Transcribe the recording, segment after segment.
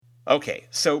Okay,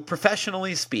 so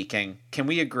professionally speaking, can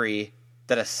we agree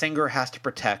that a singer has to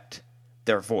protect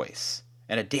their voice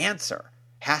and a dancer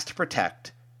has to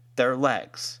protect their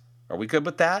legs? Are we good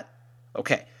with that?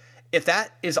 Okay, if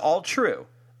that is all true,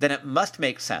 then it must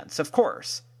make sense, of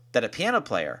course, that a piano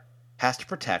player has to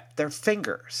protect their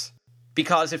fingers.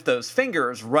 Because if those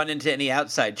fingers run into any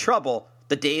outside trouble,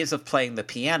 the days of playing the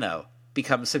piano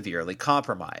become severely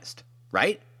compromised,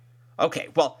 right? Okay,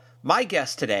 well, my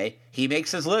guest today, he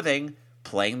makes his living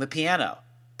playing the piano,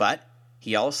 but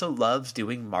he also loves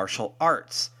doing martial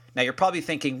arts. Now you're probably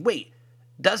thinking, wait,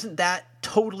 doesn't that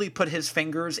totally put his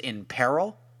fingers in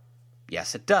peril?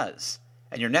 Yes, it does.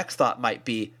 And your next thought might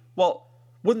be, well,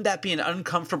 wouldn't that be an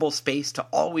uncomfortable space to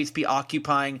always be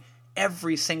occupying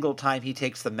every single time he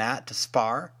takes the mat to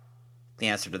spar? The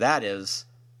answer to that is,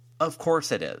 of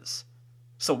course it is.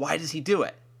 So why does he do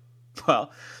it?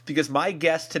 Well, because my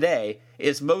guest today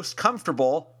is most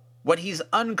comfortable when he's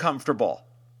uncomfortable.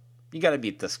 You gotta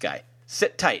meet this guy.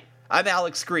 Sit tight. I'm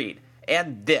Alex Green,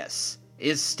 and this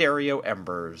is Stereo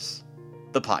Embers,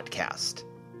 the podcast.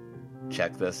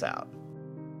 Check this out.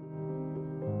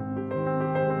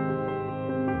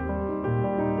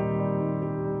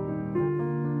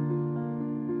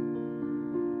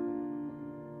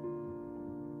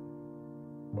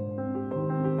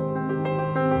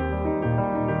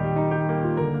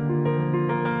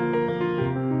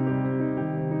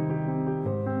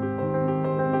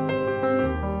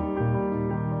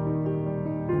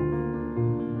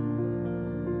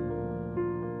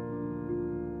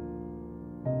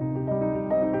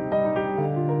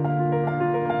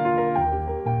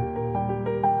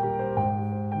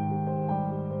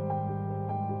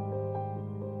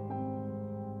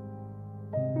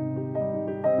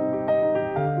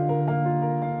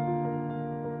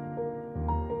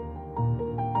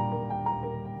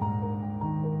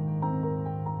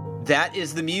 That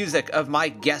is the music of my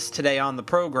guest today on the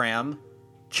program,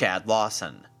 Chad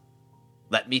Lawson.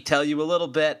 Let me tell you a little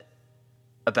bit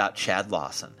about Chad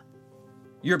Lawson.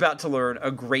 You're about to learn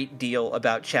a great deal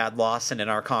about Chad Lawson in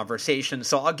our conversation,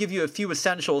 so I'll give you a few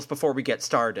essentials before we get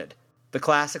started. The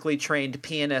classically trained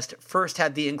pianist first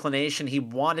had the inclination he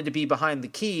wanted to be behind the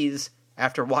keys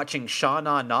after watching Sha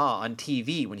Na Na on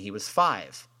TV when he was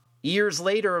 5. Years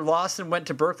later, Lawson went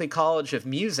to Berklee College of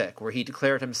Music, where he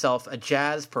declared himself a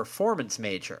jazz performance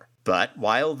major. But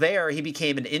while there, he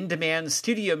became an in-demand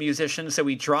studio musician, so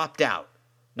he dropped out,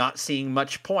 not seeing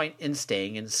much point in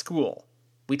staying in school.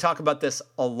 We talk about this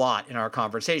a lot in our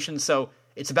conversation, so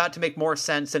it's about to make more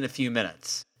sense in a few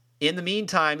minutes. In the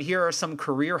meantime, here are some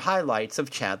career highlights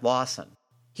of Chad Lawson.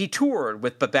 He toured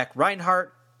with Babak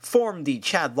Reinhardt, formed the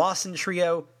Chad Lawson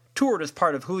Trio, toured as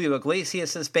part of Julio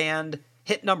Iglesias' band,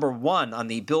 hit number 1 on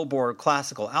the Billboard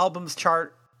Classical Albums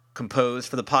chart, composed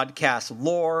for the podcast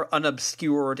Lore,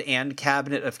 Unobscured, and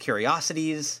Cabinet of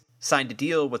Curiosities, signed a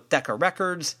deal with Decca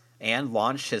Records, and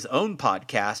launched his own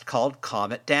podcast called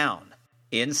Calm It Down.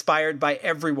 Inspired by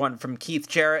everyone from Keith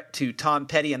Jarrett to Tom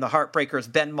Petty and the Heartbreakers'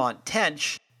 Benmont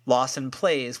Tench, Lawson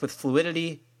plays with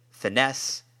fluidity,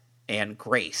 finesse, and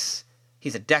grace.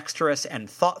 He's a dexterous and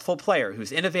thoughtful player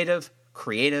who's innovative,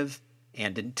 creative,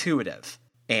 and intuitive.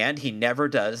 And he never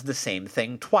does the same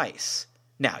thing twice.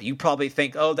 Now, you probably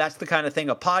think, oh, that's the kind of thing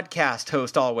a podcast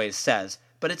host always says.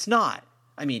 But it's not.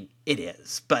 I mean, it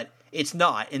is, but it's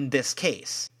not in this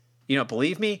case. You don't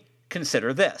believe me?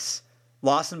 Consider this.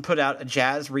 Lawson put out a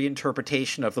jazz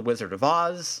reinterpretation of The Wizard of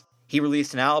Oz. He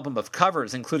released an album of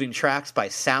covers including tracks by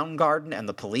Soundgarden and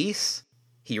The Police.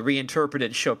 He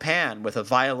reinterpreted Chopin with a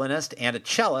violinist and a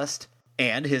cellist.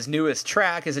 And his newest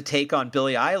track is a take on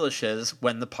Billie Eilish's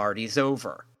When the Party's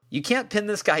Over. You can't pin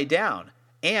this guy down.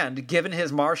 And given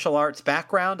his martial arts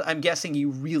background, I'm guessing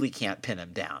you really can't pin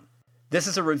him down. This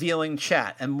is a revealing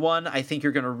chat, and one I think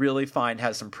you're going to really find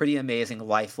has some pretty amazing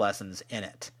life lessons in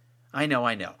it. I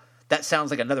know. That sounds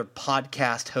like another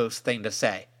podcast host thing to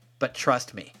say, but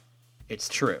trust me, it's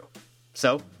true.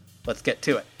 So, let's get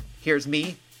to it. Here's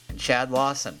me and Chad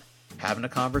Lawson having a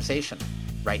conversation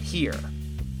right here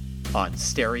on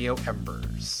Stereo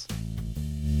Embers,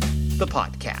 the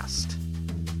podcast.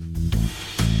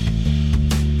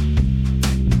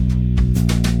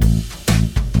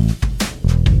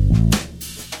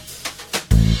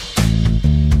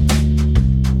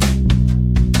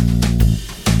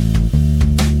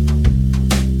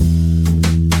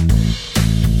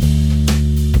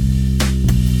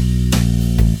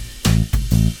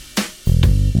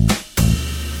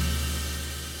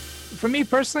 For me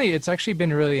personally, it's actually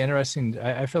been really interesting.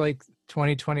 I feel like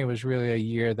 2020 was really a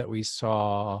year that we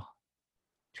saw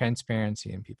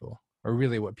transparency in people. or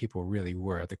really what people really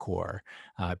were at the core,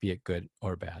 be it good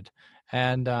or bad.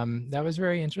 And that was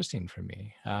very interesting for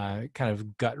me, kind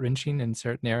of gut wrenching in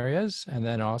certain areas, and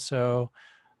then also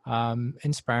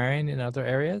inspiring in other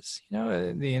areas.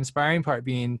 The inspiring part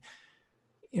being,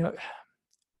 you know,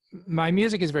 my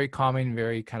music is very calming,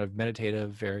 very kind of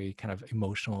meditative, very kind of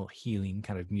emotional healing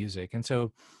kind of music. And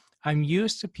so I'm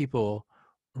used to people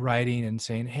writing and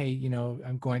saying, hey,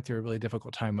 I'm going through a really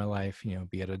difficult time in my life,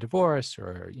 be it a divorce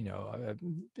or,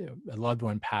 a loved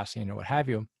one passing or what have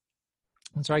you.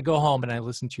 And so I go home and I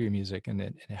listen to your music and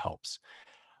it helps.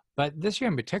 But this year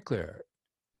in particular,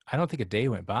 I don't think a day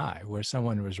went by where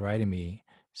someone was writing me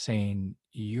saying,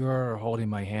 you're holding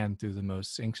my hand through the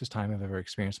most anxious time I've ever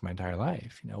experienced in my entire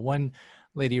life. One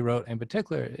lady wrote in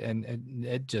particular, and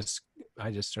I just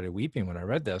started weeping when I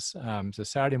read this. So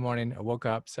Saturday morning, I woke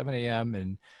up 7 a.m.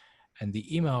 and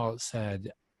the email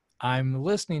said, I'm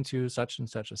listening to such and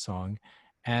such a song,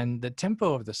 and the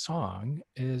tempo of the song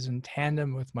is in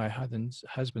tandem with my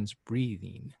husband's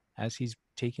breathing as he's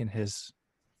taking his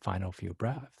final few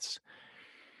breaths.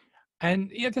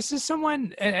 And this is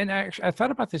someone, and I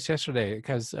thought about this yesterday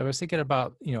because I was thinking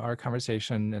about, our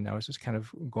conversation, and I was just kind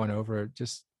of going over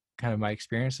just kind of my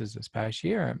experiences this past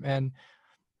year. And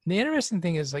the interesting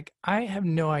thing is, like, I have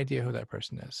no idea who that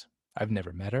person is. I've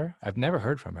never met her. I've never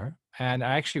heard from her. And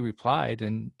I actually replied,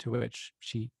 and to which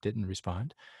she didn't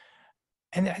respond.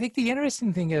 And I think the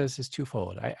interesting thing is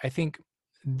twofold. I think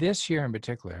this year in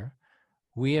particular,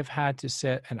 we have had to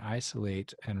sit and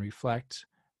isolate and reflect,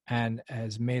 and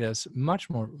has made us much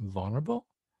more vulnerable,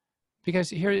 because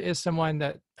here is someone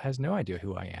that has no idea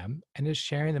who I am and is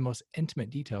sharing the most intimate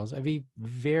details of a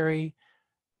very,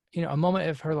 a moment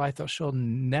of her life that she'll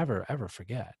never, ever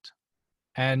forget.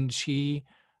 And she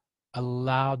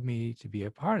allowed me to be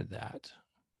a part of that,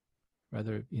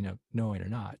 whether, knowing or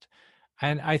not.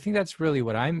 And I think that's really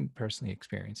what I'm personally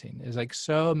experiencing, is like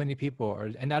so many people are,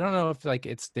 and I don't know if like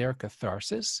it's their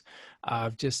catharsis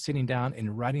of just sitting down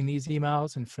and writing these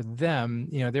emails. And for them,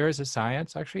 there is a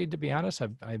science, actually, to be honest,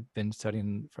 I've been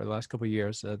studying for the last couple of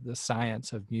years, the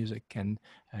science of music and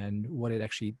what it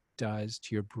actually does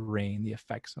to your brain, the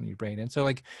effects on your brain. And so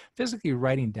like physically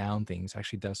writing down things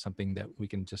actually does something that we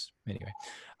can just, anyway.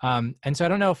 And so I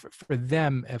don't know if, for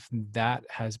them, if that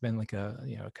has been like a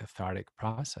cathartic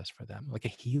process for them, like a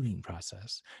healing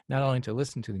process, not only to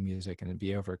listen to the music and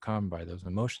be overcome by those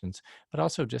emotions, but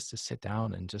also just to sit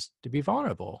down and just to be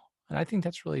vulnerable. And I think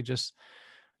that's really just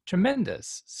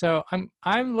tremendous. So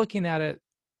I'm looking at it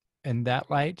in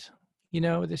that light,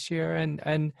 this year.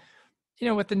 And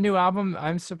with the new album,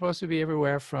 I'm supposed to be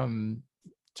everywhere from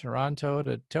Toronto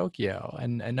to Tokyo,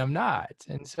 and I'm not.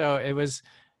 And so it was,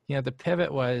 the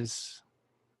pivot was,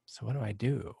 so what do I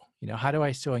do? How do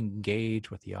I still engage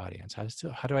with the audience?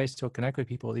 How do I still connect with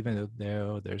people even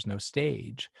though there's no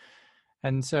stage?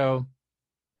 And so,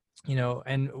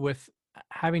 and with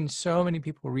having so many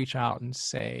people reach out and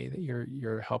say that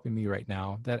you're helping me right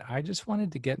now, that I just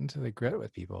wanted to get into the grit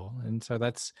with people. And so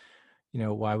that's,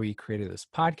 why we created this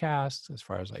podcast, as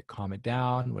far as like Calm It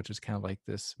Down, which is kind of like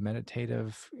this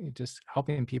meditative, just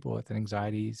helping people with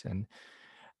anxieties.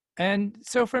 And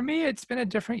so for me, it's been a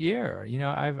different year.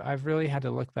 I've really had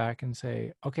to look back and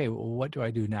say, okay, well, what do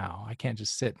I do now? I can't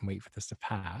just sit and wait for this to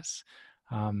pass.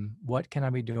 What can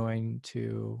I be doing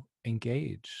to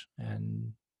engage?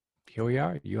 And here we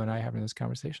are, you and I having this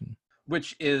conversation.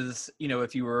 Which is,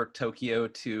 if you were Tokyo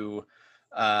to,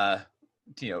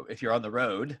 if you're on the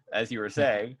road, as you were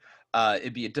saying,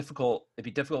 it'd be difficult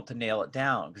to nail it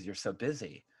down because you're so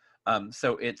busy.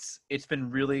 So it's been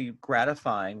really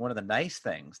gratifying. One of the nice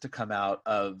things to come out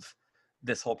of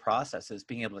this whole process is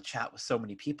being able to chat with so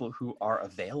many people who are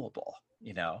available,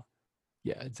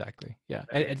 Yeah, exactly. Yeah.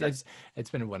 It's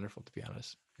been wonderful, to be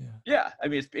honest. Yeah. Yeah. I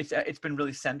mean, it's been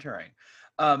really centering.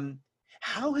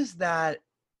 How has that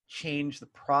changed the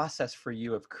process for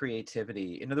you of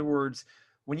creativity? In other words,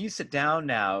 when you sit down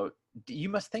now, you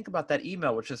must think about that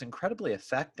email, which is incredibly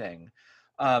affecting.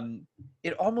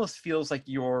 It almost feels like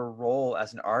your role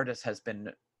as an artist has been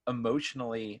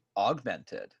emotionally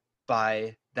augmented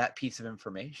by that piece of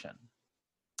information.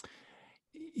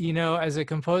 As a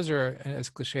composer, as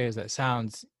cliche as that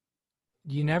sounds,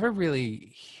 you never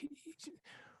really,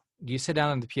 you sit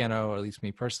down on the piano, or at least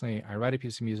me personally, I write a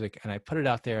piece of music and I put it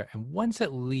out there. And once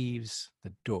it leaves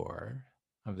the door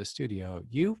of the studio,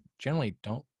 you generally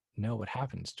don't know what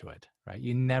happens to it, right?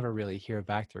 You never really hear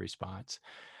back the response.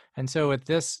 And so with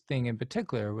this thing in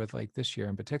particular, with like this year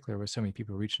in particular, with so many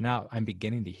people reaching out, I'm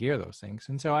beginning to hear those things.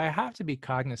 And so I have to be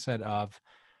cognizant of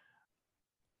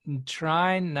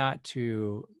trying not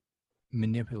to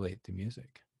manipulate the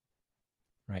music,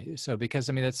 right? So because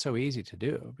I mean that's so easy to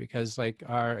do because like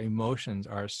our emotions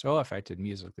are so affected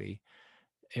musically,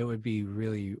 it would be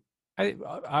really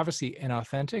obviously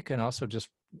inauthentic and also just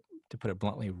to put it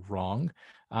bluntly wrong,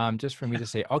 just for me to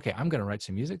say, okay, I'm going to write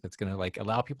some music that's going to like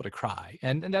allow people to cry,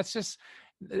 and that's just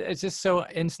it's just so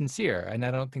insincere, and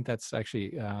I don't think that's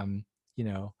actually you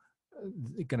know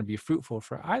going to be fruitful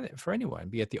for either for anyone,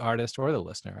 be it the artist or the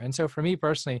listener. And so for me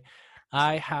personally,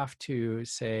 I have to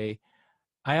say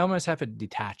I almost have to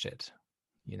detach it,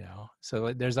 so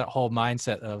like, there's that whole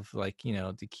mindset of like,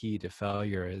 the key to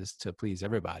failure is to please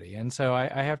everybody. And so I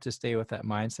have to stay with that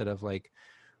mindset of like,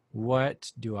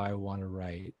 what do I want to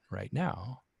write right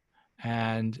now?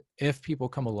 And if people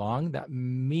come along, that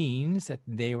means that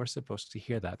they were supposed to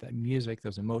hear that music,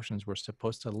 those emotions were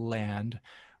supposed to land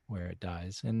where it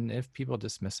does. And if people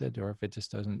dismiss it, or if it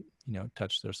just doesn't,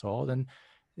 touch their soul, then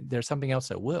there's something else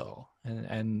that will.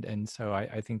 And so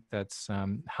I think that's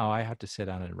how I have to sit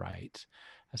down and write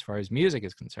as far as music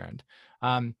is concerned.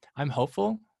 I'm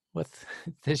hopeful with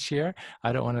this year.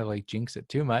 I don't want to like jinx it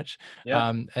too much.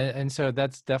 Yeah. And so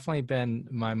that's definitely been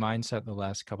my mindset the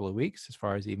last couple of weeks, as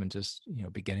far as even just,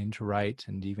 beginning to write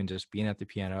and even just being at the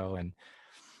piano. And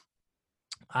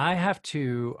I have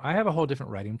a whole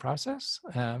different writing process.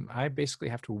 I basically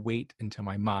have to wait until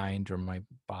my mind or my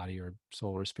body or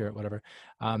soul or spirit, whatever,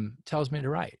 tells me to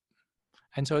write.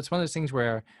 And so it's one of those things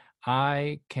where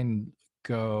I can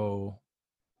go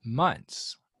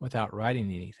months without writing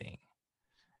anything.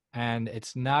 And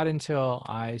it's not until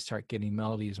I start getting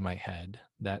melodies in my head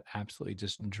that absolutely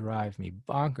just drive me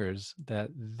bonkers that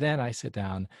then I sit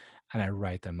down and I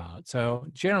write them out. So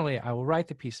generally, I will write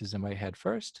the pieces in my head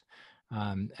first,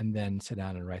 and then sit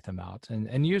down and write them out.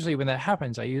 And usually, when that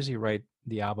happens, I usually write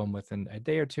the album within a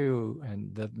day or two.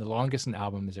 And the longest an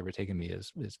album has ever taken me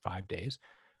is 5 days.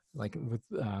 Like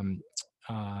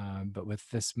but with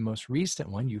this most recent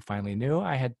one, You Finally Knew,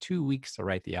 I had 2 weeks to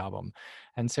write the album.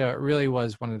 And so it really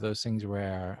was one of those things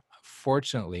where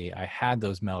fortunately I had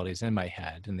those melodies in my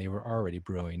head and they were already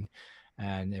brewing,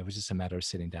 and it was just a matter of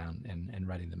sitting down and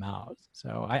writing them out.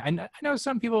 So I know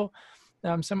some people,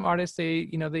 some artists,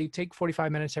 they take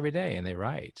 45 minutes every day and they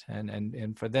write,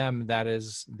 and for them that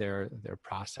is their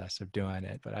process of doing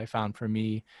it. But I found for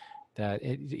me that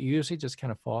it usually just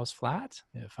kind of falls flat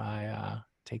if I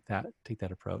take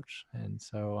that approach. And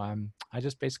so I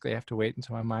just basically have to wait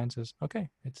until my mind says, okay,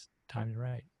 it's time to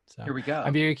write. So Here we I'm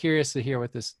go. very curious to hear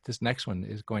what this next one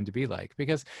is going to be like,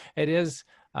 because it is,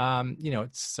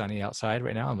 it's sunny outside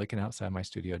right now. I'm looking outside my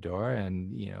studio door,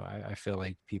 and I feel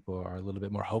like people are a little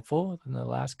bit more hopeful than the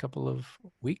last couple of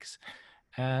weeks.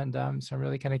 And so I'm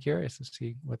really kind of curious to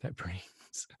see what that brings.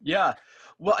 Yeah.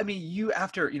 Well, I mean, you,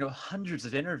 after, hundreds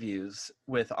of interviews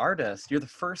with artists, you're the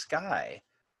first guy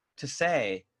to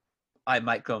say, I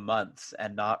might go months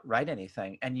and not write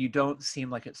anything. And you don't seem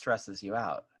like it stresses you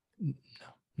out.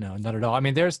 No, not at all. I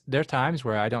mean, there's times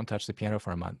where I don't touch the piano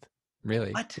for a month.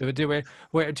 Really, What? it would do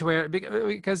where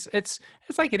because it's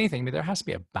like anything. I mean, there has to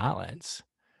be a balance,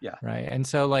 Yeah. right? And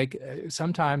so, like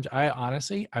sometimes I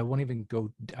honestly I won't even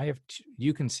go. I have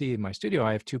you can see in my studio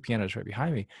I have two pianos right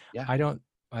behind me. Yeah. I don't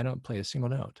play a single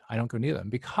note. I don't go near them,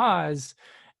 because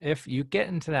if you get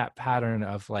into that pattern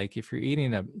of like if you're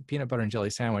eating a peanut butter and jelly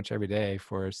sandwich every day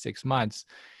for 6 months,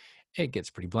 it gets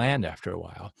pretty bland after a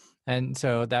while. And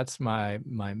so that's my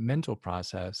mental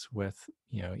process with,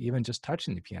 even just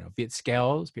touching the piano, be it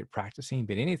scales, be it practicing,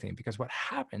 be it anything. Because what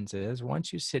happens is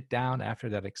once you sit down after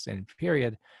that extended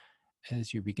period,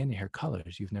 is you begin to hear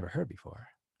colors you've never heard before.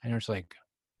 And it's like,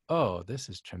 oh, this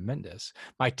is tremendous.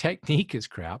 My technique is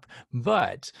crap,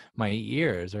 but my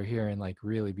ears are hearing like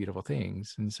really beautiful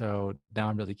things. And so now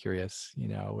I'm really curious,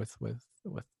 with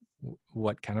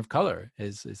what kind of color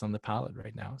is on the palette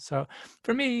right now. So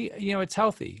for me, it's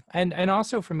healthy. And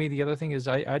also for me, the other thing is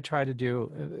I try to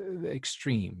do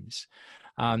extremes.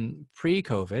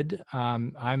 Pre-COVID,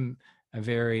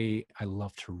 I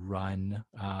love to run,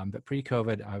 but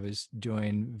pre-COVID, I was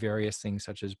doing various things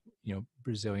such as,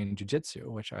 Brazilian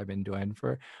jiu-jitsu, which I've been doing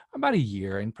for about a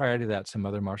year. And prior to that, some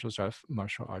other martial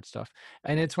arts stuff.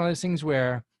 And it's one of those things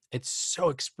where it's so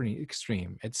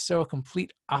extreme. It's so a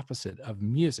complete opposite of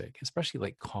music, especially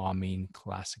like calming,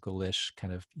 classical-ish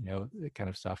kind of, kind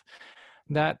of stuff,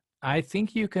 that I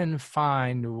think you can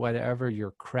find whatever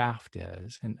your craft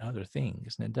is in other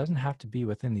things. And it doesn't have to be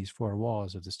within these four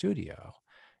walls of the studio.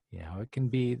 It can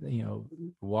be,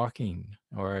 walking,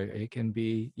 or it can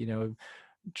be,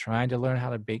 trying to learn how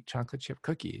to bake chocolate chip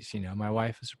cookies. My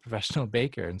wife is a professional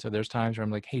baker. And so there's times where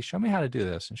I'm like, hey, show me how to do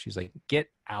this. And she's like, get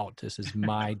out. This is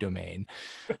my domain.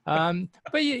 But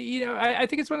I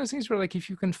think it's one of those things where, like, if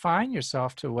you confine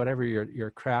yourself to whatever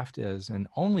your craft is and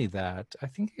only that, I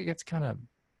think it gets kind of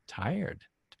tired,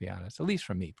 to be honest, at least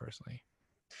for me personally.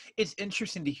 It's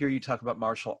interesting to hear you talk about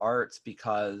martial arts,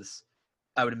 because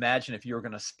I would imagine if you were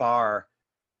going to spar,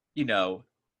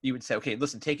 you would say, okay,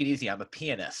 listen, take it easy. I'm a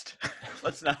pianist.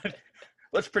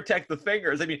 Let's protect the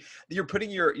fingers. I mean, you're putting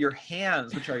your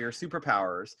hands, which are your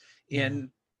superpowers,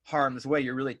 in harm's way.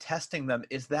 You're really testing them.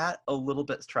 Is that a little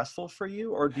bit stressful for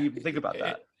you, or do you think about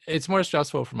that? It's more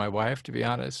stressful for my wife, to be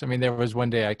honest. I mean, there was one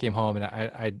day I came home and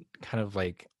I kind of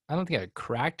like, I don't think I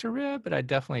cracked a rib, but it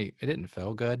didn't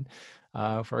feel good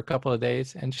for a couple of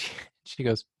days. And she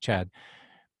goes, Chad,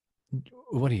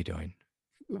 what are you doing?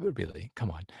 Really,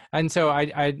 come on. And so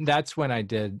I that's when I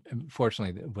did,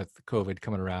 fortunately, with COVID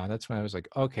coming around, that's when I was like,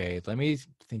 okay, let me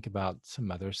think about some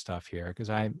other stuff here, because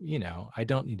I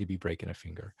don't need to be breaking a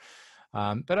finger.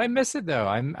 But I miss it though.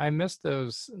 I miss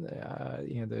those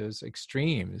those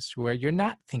extremes where you're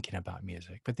not thinking about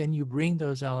music, but then you bring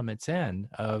those elements in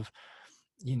of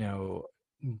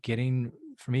getting,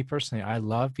 for me personally, I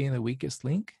love being the weakest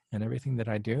link in everything that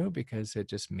I do, because it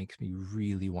just makes me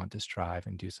really want to strive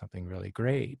and do something really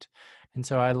great. And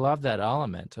so I love that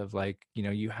element of, like,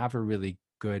 you have a really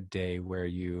good day where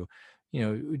you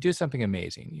do something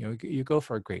amazing. You go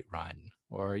for a great run,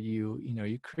 or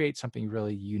you create something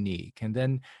really unique, and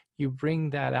then you bring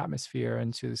that atmosphere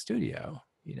into the studio,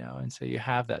 and so you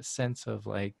have that sense of,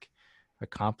 like,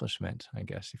 accomplishment, I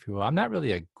guess, if you will. I'm not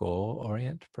really a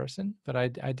goal-oriented person, but I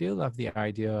do love the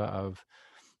idea of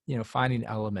finding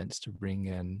elements to bring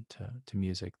in to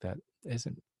music that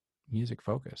isn't music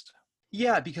focused.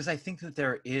 Yeah, because I think that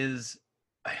there is,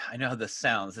 I know how this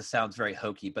sounds very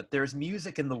hokey, but there's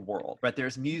music in the world, right?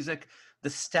 There's music, the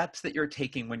steps that you're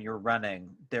taking when you're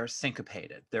running, they're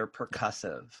syncopated, they're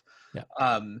percussive.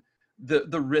 Yeah.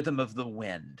 The rhythm of the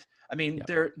wind. I mean,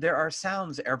 Yeah. there are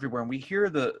sounds everywhere, and we hear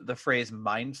the phrase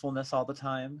mindfulness all the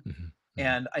time. Mm-hmm.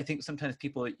 And I think sometimes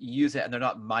people use it and they're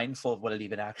not mindful of what it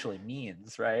even actually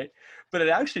means, right? But it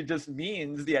actually just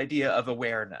means the idea of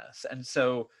awareness. And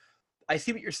so I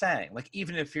see what you're saying. Like,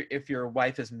 even if your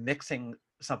wife is mixing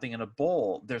something in a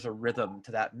bowl, there's a rhythm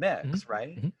to that mix, Mm-hmm.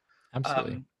 right? Mm-hmm.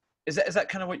 Absolutely. Is that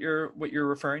kind of what you're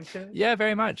referring to? Yeah,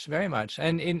 very much, very much.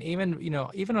 And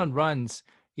even on runs,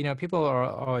 people are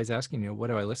always asking, what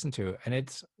do I listen to? And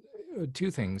it's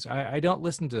two things. I don't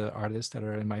listen to artists that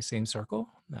are in my same circle.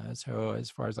 So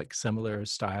as far as, like, similar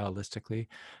stylistically,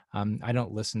 I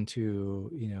don't listen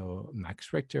to,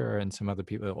 Max Richter and some other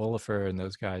people, Oliver and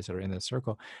those guys that are in the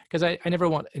circle, because I never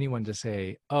want anyone to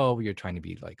say, oh, you're trying to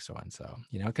be like so-and-so,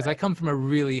 because I Right. come from a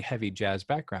really heavy jazz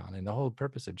background, and the whole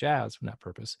purpose of jazz, not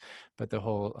purpose, but the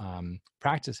whole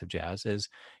practice of jazz is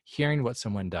hearing what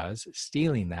someone does,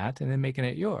 stealing that, and then making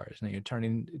it yours, and you're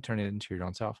turning it into your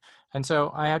own self. And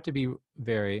so I have to be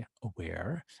very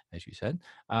aware, as you said.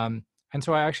 And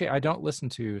so I don't listen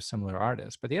to similar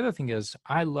artists. But the other thing is,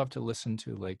 I love to listen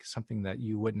to, like, something that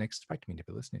you wouldn't expect me to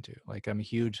be listening to. Like, I'm a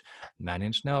huge Nine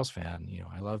Inch Nails fan.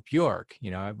 I love Bjork.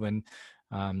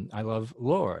 I love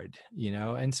Lord.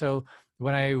 And so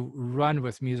when I run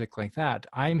with music like that,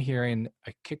 I'm hearing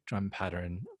a kick drum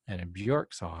pattern and a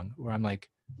Bjork song where I'm like,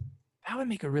 that would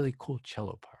make a really cool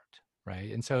cello part.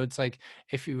 Right. And so it's like,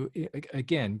 if you,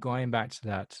 again, going back to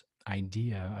that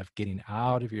idea of getting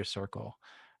out of your circle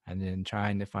and then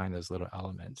trying to find those little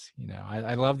elements,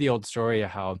 I love the old story of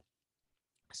how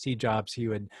Steve Jobs, he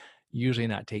would usually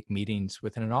not take meetings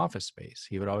within an office space.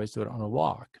 He would always do it on a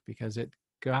walk, because it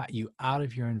got you out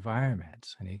of your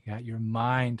environment and it got your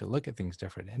mind to look at things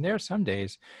different. And there are some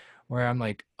days where I'm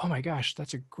like, oh my gosh,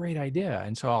 that's a great idea.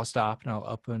 And so I'll stop and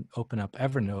I'll open up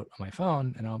Evernote on my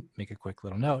phone and I'll make a quick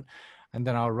little note. And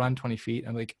then I'll run 20 feet.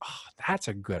 I'm like, oh, that's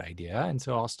a good idea. And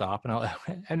so I'll stop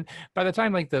and by the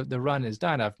time, like, the run is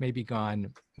done, I've maybe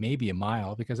gone a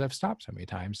mile, because I've stopped so many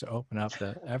times to open up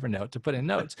the Evernote to put in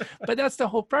notes. But that's the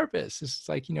whole purpose. It's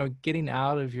like, getting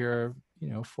out of your,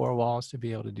 four walls to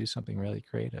be able to do something really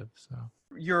creative. So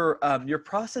Your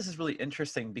process is really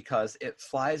interesting because it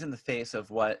flies in the face of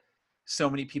what so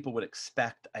many people would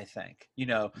expect. I think,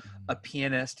 a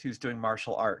pianist who's doing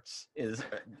martial arts is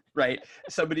right.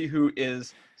 Somebody who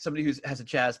has a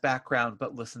jazz background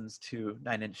but listens to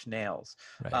Nine Inch Nails.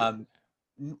 Right.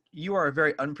 You are a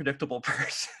very unpredictable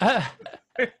person.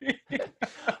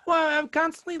 Well, I'm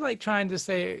constantly, like, trying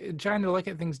to look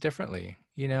at things differently,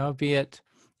 be it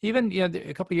even,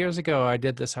 a couple of years ago, I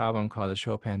did this album called the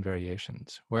Chopin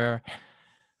Variations, where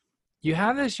you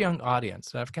have this young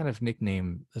audience that I've kind of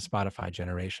nicknamed the Spotify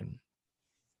generation.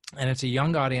 And it's a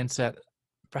young audience that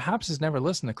perhaps has never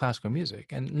listened to classical music,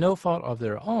 and no fault of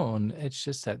their own. It's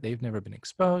just that they've never been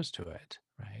exposed to it.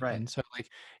 Right. Right. And so, like,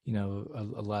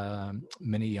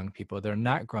 many young people, they're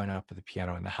not growing up with a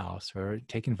piano in the house or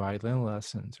taking violin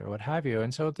lessons or what have you.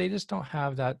 And so they just don't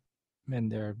have that in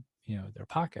their, their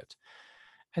pocket.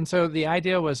 And so the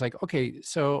idea was like, okay,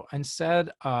 so instead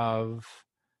of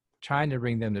trying to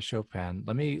bring them to Chopin,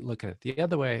 let me look at it the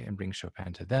other way and bring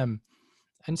Chopin to them.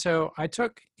 And so I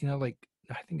took,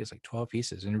 I think it's like 12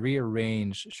 pieces and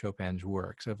rearranged Chopin's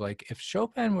works of like, if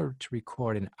Chopin were to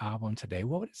record an album today,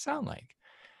 what would it sound like?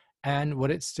 And would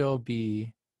it still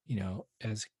be,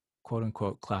 as quote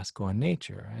unquote classical in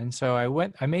nature? And so I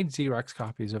made Xerox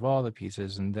copies of all the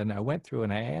pieces, and then I went through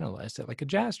and I analyzed it like a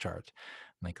jazz chart.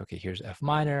 I'm like, okay, here's F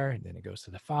minor, and then it goes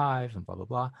to the 5 and blah, blah,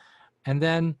 blah. And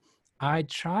then I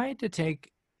tried to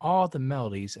take all the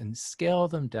melodies and scale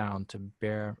them down to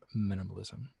bare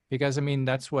minimalism, because I mean,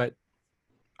 that's what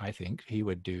I think he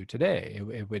would do today.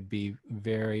 It would be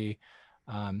very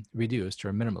reduced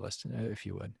or minimalist, if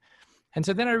you would. And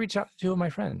so then I reached out to two of my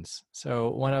friends.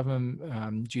 So one of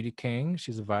them, Judy King,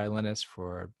 she's a violinist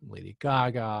for Lady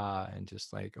Gaga and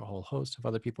just like a whole host of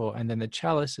other people. And then the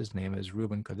cellist, his name is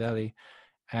Ruben Codelli.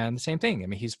 And the same thing. I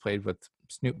mean, he's played with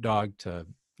Snoop Dogg to,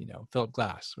 Philip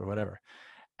Glass or whatever.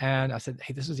 And I said,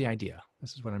 hey, this is the idea.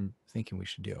 This is what I'm thinking we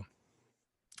should do.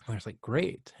 And I was like,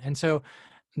 great. And so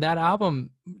that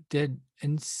album did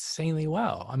insanely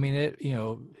well. I mean, it,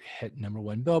 hit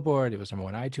 #1 Billboard. It was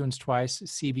 #1 iTunes twice.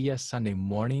 CBS Sunday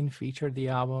Morning featured the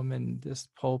album and this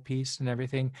whole piece and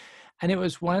everything. And it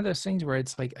was one of those things where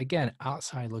it's like, again,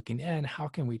 outside looking in, how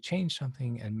can we change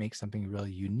something and make something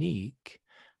really unique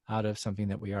out of something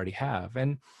that we already have?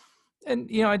 And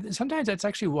sometimes that's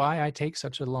actually why I take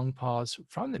such a long pause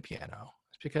from the piano.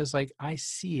 It's because like I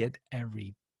see it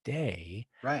every day.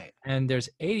 Right. And there's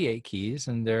 88 keys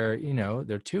and they're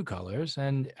two colors.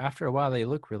 And after a while they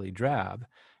look really drab.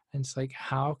 And it's like,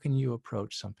 how can you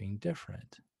approach something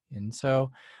different? And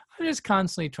so I'm just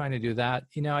constantly trying to do that.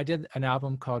 I did an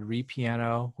album called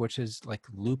Re-Piano, which is like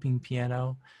looping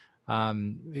piano,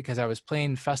 because I was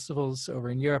playing festivals over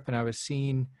in Europe and I was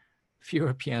seeing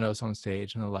fewer pianos on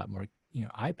stage and a lot more,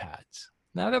 iPads.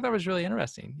 Now I thought that was really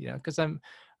interesting, because I'm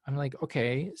like,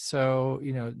 okay, so,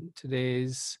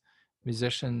 today's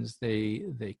musicians,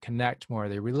 they connect more,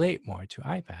 they relate more to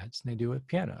iPads than they do with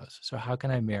pianos. So how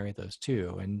can I marry those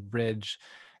two and bridge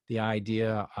the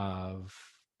idea of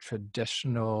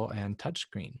traditional and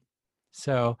touchscreen?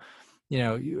 So,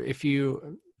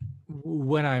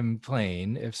 when I'm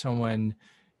playing, if someone,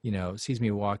 sees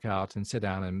me walk out and sit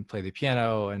down and play the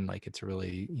piano and like it's a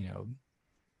really,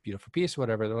 beautiful piece or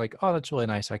whatever, they're like, oh, that's really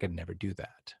nice. I could never do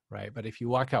that. Right. But if you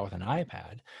walk out with an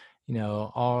iPad,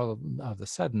 all of a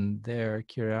sudden their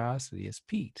curiosity is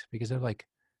piqued because they're like,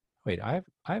 wait, I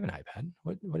have an iPad.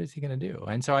 What is he going to do?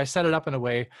 And so I set it up in a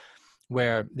way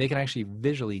where they can actually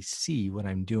visually see what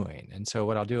I'm doing. And so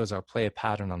what I'll do is I'll play a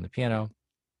pattern on the piano,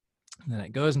 and then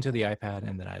it goes into the iPad,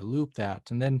 and then I loop that.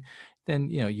 And then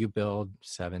you build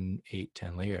 7, 8,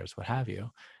 10 layers, what have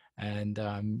you. And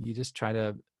you just try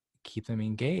to keep them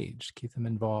engaged, keep them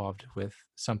involved with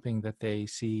something that they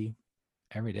see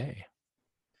every day.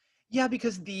 Yeah,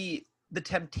 because the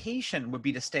temptation would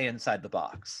be to stay inside the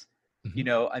box.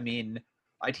 Mm-hmm. I mean,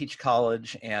 I teach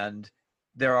college and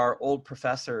there are old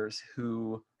professors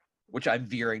who, which I'm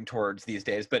veering towards these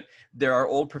days, but there are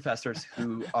old professors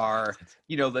who are,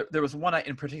 there was one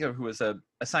in particular who was a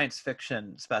science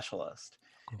fiction specialist.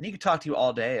 Cool. And he could talk to you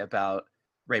all day about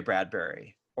Ray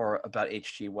Bradbury or about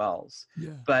H.G. Wells.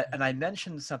 Yeah. And I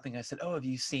mentioned something, I said, oh, have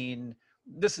you seen,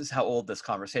 this is how old this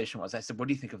conversation was. I said, what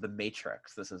do you think of The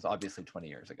Matrix? This is obviously 20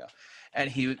 years ago. And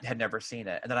he had never seen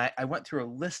it. And then I went through a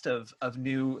list of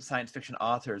new science fiction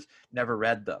authors, never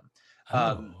read them.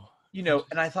 And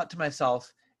I thought to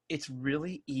myself, it's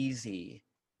really easy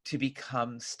to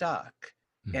become stuck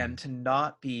and to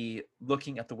not be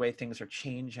looking at the way things are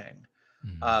changing.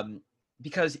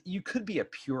 Because you could be a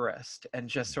purist and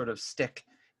just sort of stick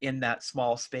in that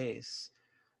small space.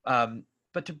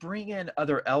 But to bring in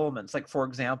other elements, like for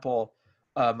example,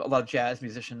 a lot of jazz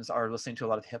musicians are listening to a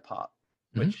lot of hip hop,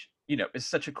 which, is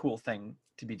such a cool thing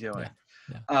to be doing.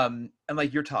 Yeah. And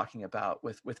like you're talking about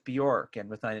with Bjork and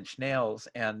with Nine Inch Nails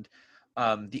and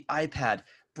the iPad,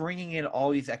 bringing in all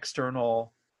these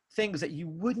external things that you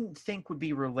wouldn't think would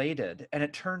be related. And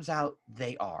it turns out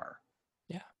they are.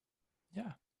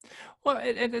 Yeah. Well,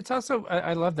 it's also,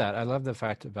 I love that. I love the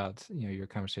fact about, your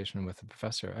conversation with the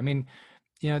professor. I mean,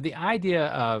 the idea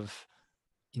of,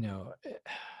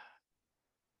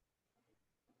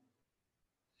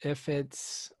 if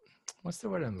it's, what's the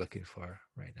word I'm looking for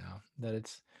right now? That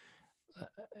it's, uh,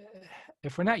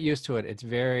 if we're not used to it, it's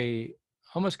very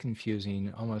almost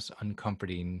confusing, almost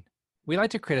uncomforting. We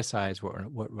like to criticize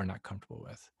what we're not comfortable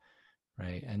with,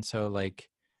 right? And so like,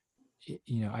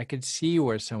 I could see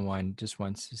where someone just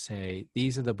wants to say,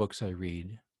 these are the books I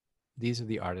read, these are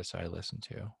the artists I listen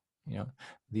to, you know,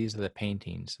 these are the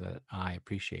paintings that I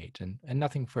appreciate, and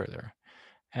nothing further.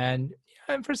 And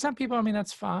for some people, I mean,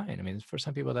 that's fine. I mean, for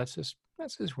some people, that's just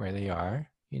where they are,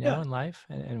 Yeah. in life,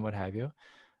 and what have you.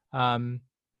 Um,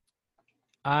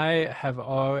 I have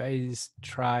always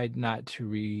tried not to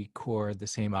record the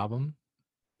same album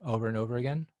over and over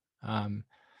again. Um,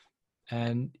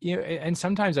 and and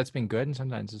sometimes that's been good, and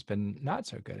sometimes it's been not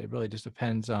so good. It really just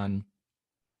depends on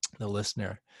the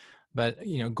listener. But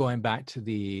going back to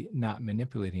the not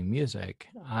manipulating music,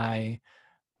 I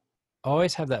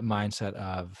always have that mindset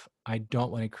of I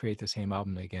don't want to create the same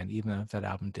album again, even if that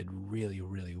album did really,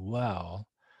 really well,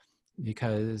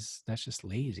 because that's just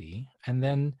lazy. And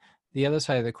then the other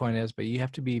side of the coin is, but you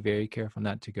have to be very careful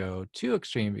not to go too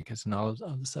extreme, because then all of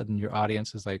a sudden your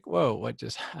audience is like, whoa, what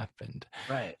just happened?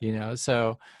 Right.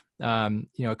 So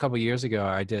a couple of years ago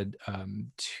I did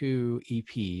two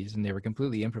EPs, and they were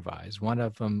completely improvised. One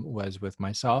of them was with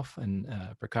myself and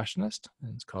a percussionist,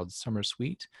 and it's called Summer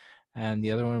Suite. And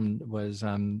the other one was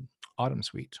Autumn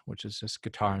Suite, which is just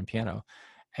guitar and piano,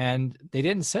 and they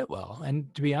didn't sit well.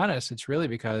 And to be honest, it's really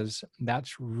because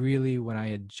that's really when I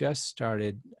had just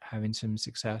started having some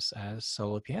success as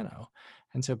solo piano.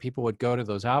 And so people would go to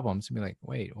those albums and be like,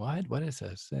 wait, what is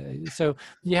this? So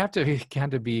you have to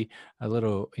kind of be a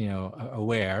little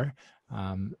aware,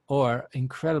 or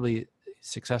incredibly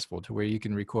successful to where you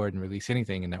can record and release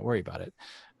anything and not worry about it.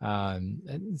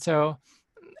 And so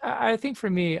I think for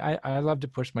me, I love to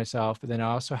push myself, but then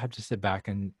I also have to sit back,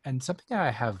 and something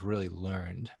I have really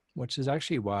learned, which is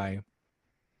actually why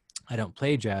I don't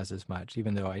play jazz as much,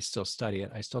 even though I still study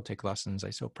it. I still take lessons.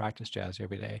 I still practice jazz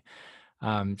every day,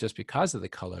 just because of the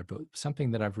color. But something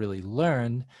that I've really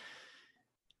learned,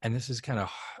 and this is kind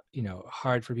of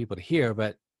hard for people to hear,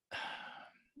 but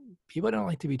people don't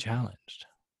like to be challenged.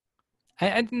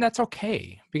 And that's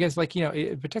okay, because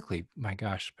particularly, my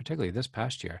gosh, particularly this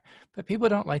past year, but people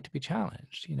don't like to be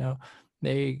challenged.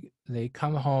 They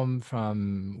come home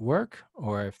from work,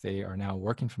 or if they are now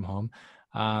working from home,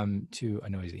 to a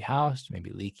noisy house, maybe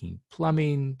leaking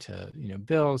plumbing, to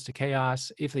bills, to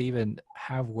chaos, if they even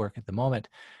have work at the moment.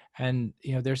 And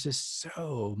there's just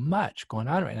so much going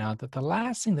on right now that the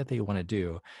last thing that they want to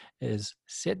do is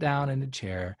sit down in a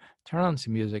chair, turn on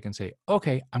some music, and say,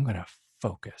 okay, I'm going to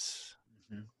focus.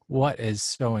 Mhm. What is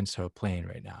so and so playing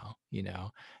right now,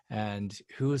 and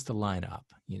who is the lineup,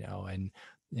 and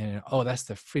oh, that's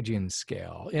the Phrygian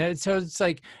scale. So it's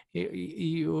like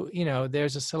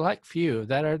there's a select few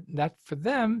that for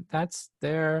them, that's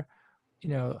their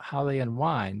how they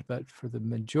unwind. But for the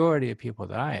majority of people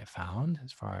that I have found,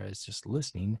 as far as just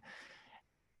listening,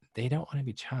 they don't want to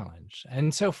be challenged.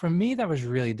 And so for me, that was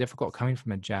really difficult coming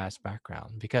from a jazz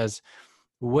background, because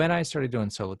when I started doing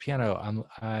solo piano,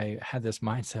 I had this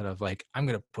mindset of like, I'm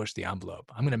going to push the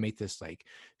envelope. I'm going to make this like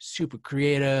super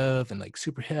creative and like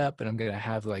super hip. And I'm going to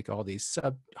have like all these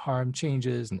sub harm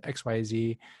changes and X, Y,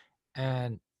 Z.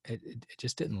 And it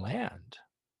just didn't land,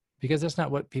 because that's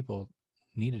not what people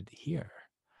needed to hear.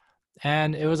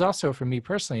 And it was also, for me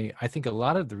personally, I think a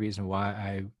lot of the reason why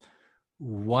I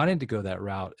wanted to go that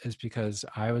route is because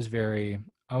I was very,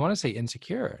 I want to say,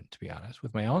 insecure, to be honest,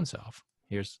 with my own self.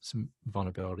 Here's some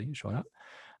vulnerability showing up.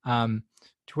 To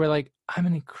where like I'm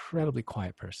an incredibly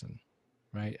quiet person,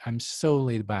 right? I'm so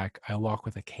laid back. I walk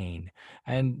with a cane,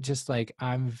 and just like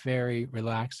I'm very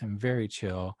relaxed. I'm very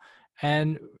chill.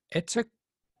 And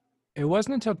it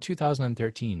wasn't until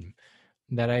 2013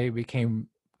 that I became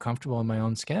comfortable in my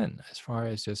own skin as far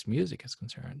as just music is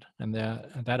concerned. And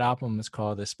that album is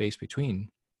called The Space Between.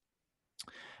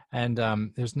 And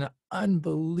there's an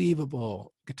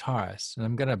unbelievable guitarist, and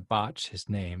I'm going to botch his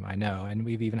name, I know, and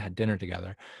we've even had dinner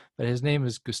together. But his name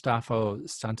is Gustavo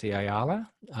Santaolalla,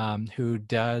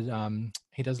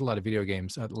 he does a lot of video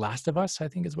games. Last of Us, I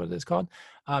think is what it is called.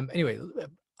 Anyway,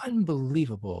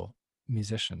 unbelievable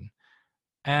musician.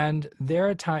 And there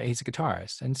are times, he's a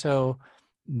guitarist. And so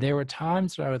there were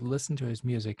times that I would listen to his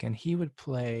music, and he would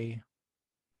play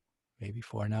maybe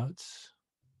 4 notes,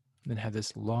 then have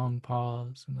this long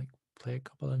pause and like play a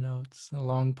couple of notes and a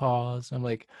long pause. I'm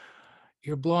like,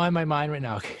 you're blowing my mind right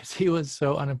now, because he was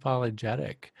so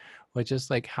unapologetic with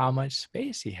just like how much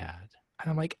space he had.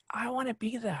 And I'm like, I want to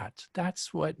be that.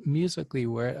 That's what musically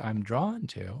where I'm drawn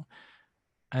to.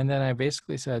 And then I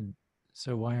basically said,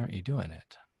 so why aren't you doing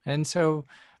it? And so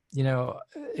you know,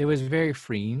 it was very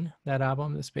freeing, that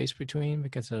album, The Space Between,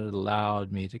 because it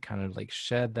allowed me to kind of like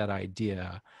shed that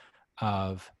idea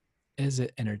of, is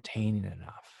it entertaining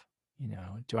enough? You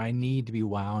know, do I need to be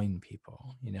wowing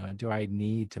people? You know, do I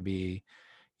need to be,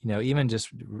 you know, even just,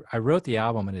 I wrote the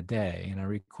album in a day and I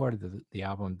recorded the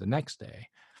album the next day.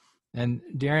 And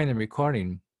during the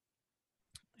recording,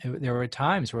 there were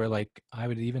times where like I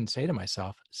would even say to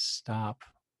myself, stop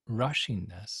rushing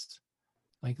this.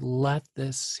 Like, let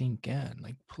this sink in,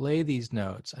 like play these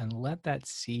notes and let that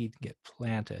seed get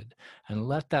planted, and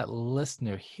let that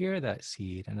listener hear that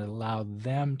seed and allow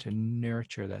them to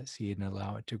nurture that seed and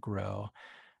allow it to grow,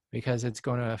 because it's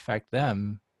going to affect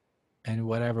them in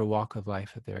whatever walk of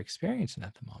life that they're experiencing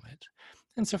at the moment.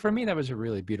 And so for me, that was a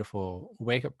really beautiful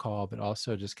wake up call, but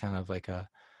also just kind of like a,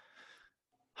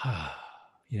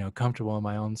 you know, comfortable in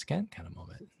my own skin kind of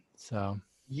moment. So,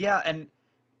 Yeah, and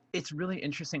it's really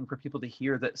interesting for people to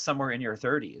hear that somewhere in your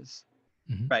 30s,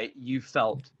 mhm. right, you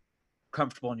felt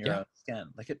comfortable in your Yeah. own skin.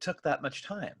 Like it took that much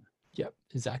time. Yep,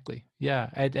 exactly. Yeah,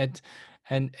 and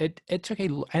it took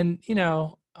and you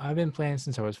know, I've been playing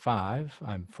since I was 5.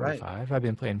 I'm Right. 45. I've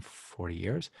been playing 40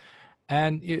 years.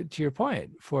 And to your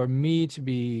point, for me to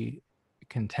be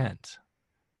content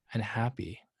and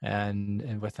happy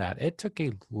and with that, it took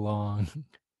a long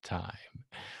time.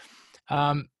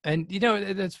 And you know,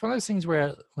 it's one of those things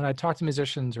where when I talk to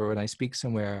musicians or when I speak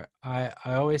somewhere, I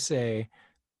always say,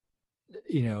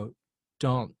 you know,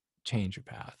 don't change your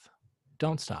path.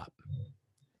 Don't stop.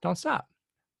 Don't stop.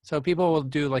 So people will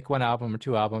do like one album or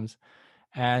two albums,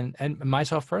 and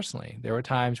myself personally, there were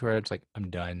times where it's like, I'm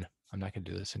done. I'm not going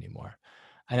to do this anymore.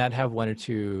 And I'd have one or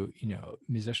two, you know,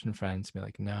 musician friends be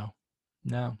like, no,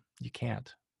 no, you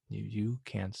can't. You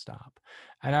can't stop.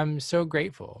 And I'm so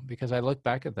grateful because I look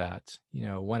back at that, you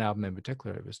know, one album in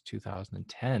particular, it was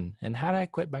 2010. And had I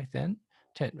quit back then,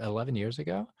 10, 11 years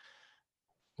ago,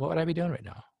 what would I be doing right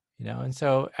now? You know, and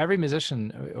so every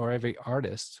musician or every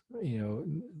artist, you know,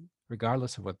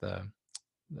 regardless of what the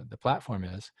platform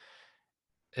is,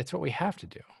 it's what we have to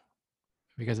do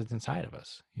because it's inside of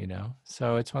us, you know.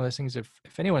 So it's one of those things. If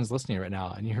anyone's listening right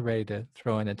now and you're ready to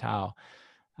throw in a towel,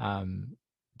 um,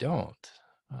 don't,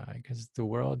 because the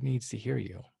world needs to hear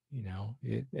you. You know,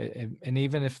 and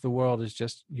even if the world is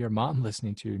just your mom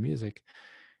listening to your music,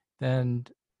 then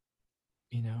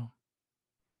you know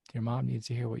your mom needs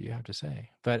to hear what you have to say.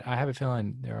 But I have a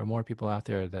feeling there are more people out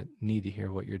there that need to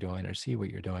hear what you're doing or see what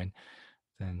you're doing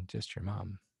than just your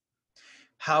mom.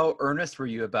 How earnest were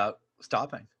you about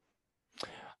stopping?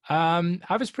 I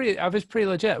was pretty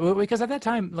legit because at that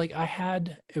time, like I'm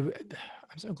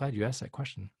so glad you asked that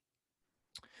question.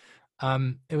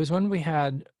 It was when we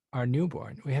had our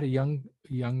newborn. We had a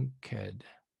young kid,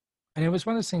 and it was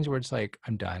one of those things where it's like,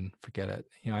 I'm done, forget it.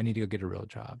 You know, I need to go get a real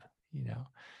job. You know,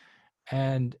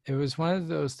 and it was one of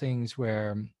those things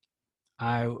where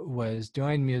I was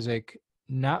doing music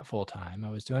not full time. I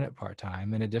was doing it part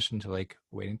time in addition to like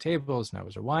waiting tables, and I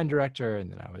was a wine director, and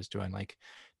then I was doing like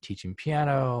teaching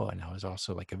piano, and I was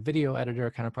also like a video editor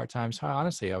kind of part time. So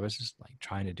honestly, I was just like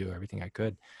trying to do everything I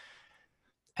could.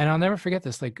 And I'll never forget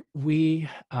this. Like the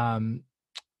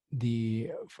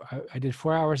I did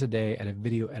 4 hours a day at a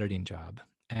video editing job,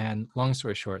 and long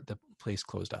story short, the place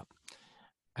closed up.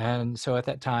 And so at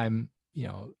that time, you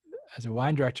know, as a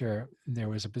wine director, there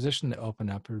was a position that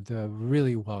opened up at the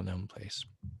really well-known place.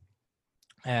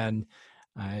 And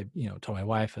I, you know, told my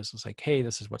wife, I was like, hey,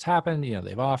 this is what's happened. You know,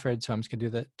 they've offered, so I'm just gonna do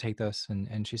that, take this.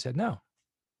 And she said, no,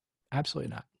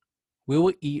 absolutely not. We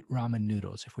will eat ramen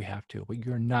noodles if we have to, but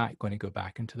you're not going to go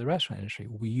back into the restaurant industry.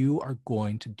 You are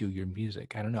going to do your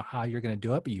music. I don't know how you're going to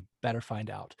do it, but you better find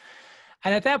out.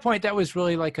 And at that point, that was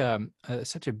really like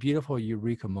such a beautiful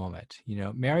eureka moment. You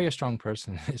know, marry a strong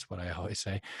person is what I always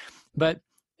say. But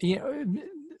you know,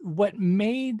 what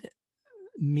made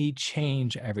me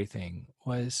change everything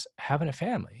was having a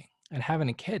family and having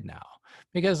a kid now,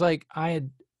 because like I had,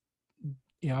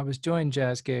 you know, I was doing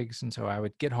jazz gigs, and so I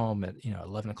would get home at, you know,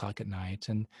 11 o'clock at night,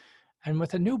 and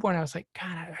with a newborn, I was like,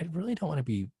 God, I really don't want to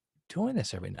be doing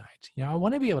this every night. You know, I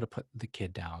want to be able to put the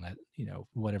kid down at, you know,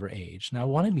 whatever age, and I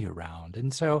want to be around.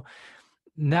 And so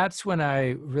that's when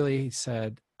I really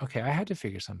said, okay, I had to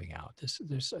figure something out.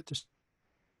 There's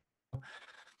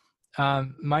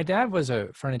my dad was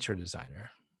a furniture designer.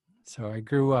 So I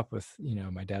grew up with, you know,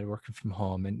 my dad working from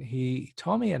home, and he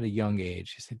told me at a young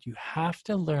age, he said, you have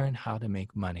to learn how to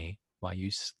make money while you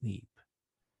sleep.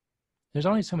 There's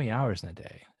only so many hours in a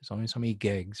day. There's only so many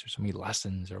gigs or so many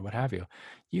lessons or what have you.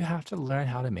 You have to learn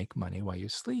how to make money while you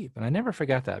sleep. And I never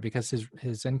forgot that because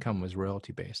his income was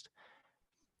royalty based.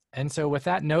 And so with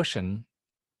that notion,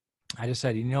 I just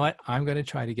said, you know what? I'm going to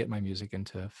try to get my music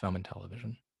into film and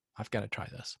television. I've got to try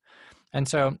this. And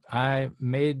so I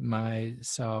made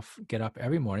myself get up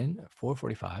every morning at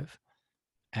 4:45,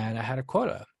 and I had a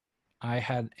quota. I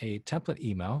had a template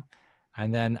email,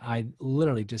 and then I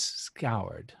literally just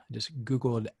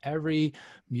Googled every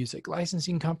music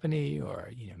licensing company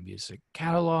or music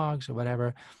catalogs or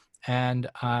whatever. And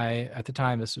at the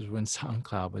time, this was when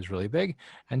SoundCloud was really big,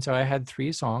 and so I had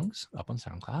 3 songs up on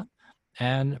SoundCloud,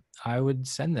 and I would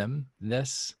send them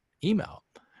this email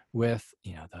with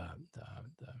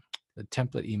the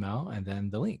template email and then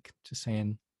the link, just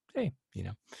saying, hey,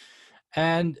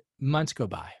 and months go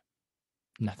by.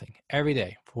 Nothing. Every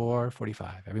day,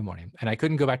 4:45 every morning. And I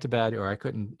couldn't go back to bed, or I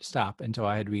couldn't stop until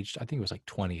I had reached, I think it was like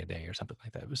 20 a day or something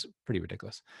like that. It was pretty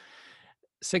ridiculous.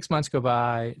 6 months go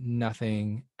by,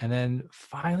 nothing. And then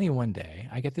finally one day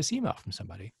I get this email from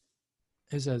somebody.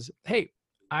 It says, hey,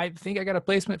 I think I got a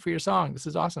placement for your song. This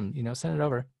is awesome. Send it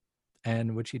over.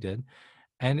 And which he did.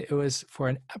 And it was for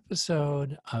an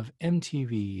episode of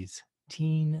MTV's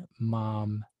Teen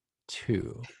Mom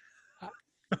 2.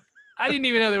 I didn't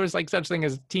even know there was like such thing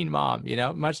as Teen Mom,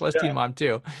 much less Teen Mom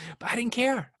 2. But I didn't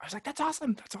care. I was like, that's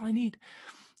awesome. That's all I need.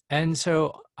 And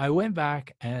so I went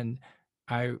back and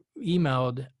I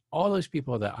emailed all those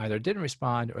people that either didn't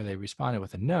respond or they responded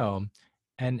with a no.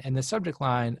 And in the subject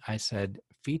line, I said,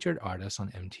 featured artists on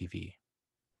MTV,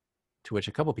 to which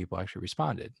a couple people actually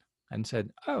responded and said,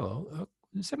 oh,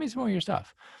 send me some more of your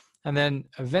stuff. And then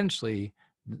eventually,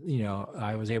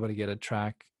 I was able to get a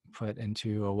track put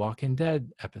into a Walking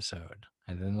Dead episode,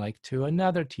 and then like to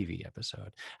another TV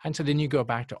episode. And so then you go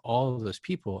back to all of those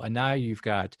people, and now you've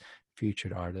got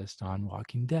featured artist on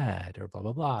Walking Dead or blah,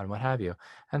 blah, blah, and what have you.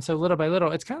 And so little by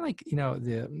little, it's kind of like,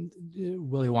 the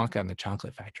Willy Wonka and the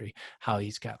Chocolate Factory, how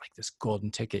he's got like this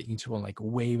golden ticket. You just want to like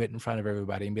wave it in front of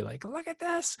everybody and be like, look at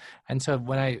this. And so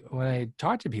when I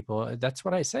talk to people, that's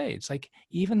what I say. It's like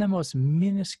even the most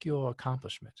minuscule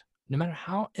accomplishment, no matter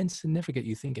how insignificant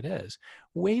you think it is,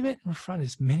 wave it in front of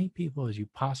as many people as you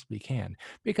possibly can,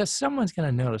 because someone's going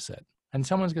to notice it. And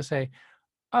someone's going to say,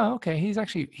 oh, okay,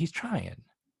 he's trying,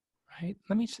 right?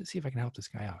 Let me see if I can help this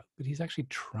guy out. But he's actually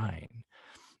trying.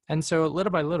 And so little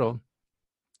by little,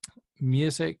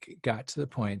 music got to the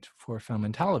point for film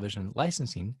and television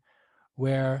licensing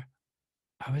where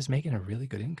I was making a really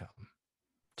good income,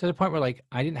 to the point where like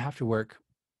I didn't have to work,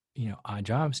 odd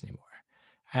jobs anymore.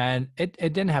 And it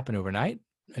didn't happen overnight.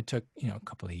 It took, a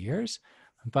couple of years,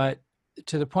 but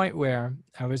to the point where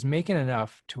I was making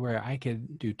enough to where I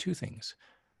could do 2 things.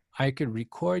 I could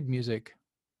record music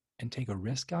and take a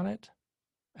risk on it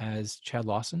as Chad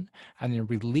Lawson, and then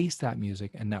release that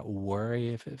music and not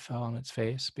worry if it fell on its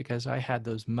face, because I had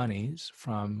those monies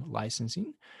from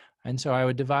licensing. And so I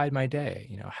would divide my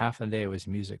day, half of the day was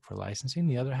music for licensing,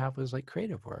 the other half was like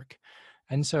creative work.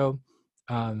 And so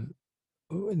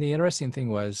the interesting thing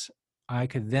was I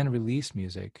could then release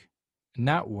music,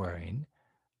 not worrying,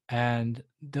 and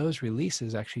those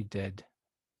releases actually did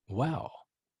well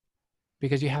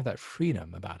because you have that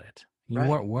freedom about it. You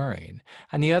weren't worrying.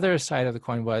 And the other side of the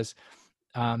coin was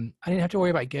I didn't have to worry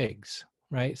about gigs,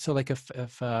 right? So like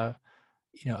if a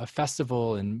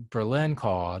festival in Berlin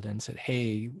called and said,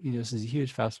 hey, this is a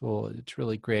huge festival, it's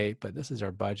really great, but this is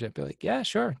our budget. Be like, yeah,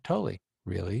 sure, totally.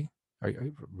 Really? Are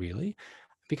you really?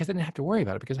 Because I didn't have to worry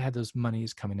about it because I had those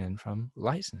monies coming in from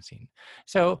licensing.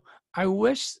 So I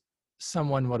wish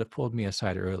someone would have pulled me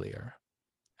aside earlier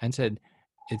and said,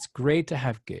 it's great to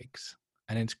have gigs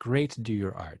and it's great to do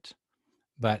your art.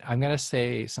 But I'm going to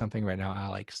say something right now,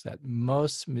 Alex, that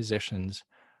most musicians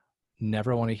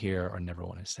never want to hear or never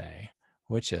want to say,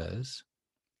 which is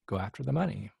go after the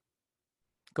money.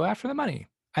 Go after the money.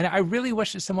 And I really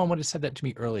wish that someone would have said that to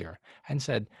me earlier and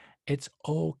said, it's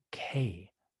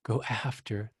okay. Go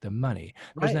after the money.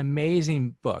 There's an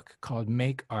amazing book called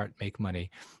Make Art, Make Money.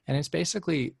 And it's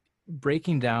basically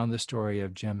breaking down the story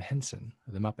of Jim Henson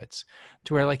of the Muppets,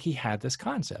 to where like he had this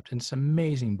concept. And it's an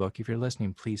amazing book. If you're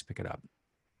listening, please pick it up.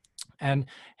 And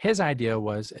his idea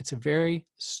was it's a very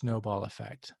snowball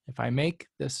effect. If I make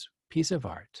this piece of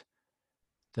art,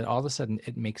 then all of a sudden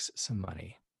it makes some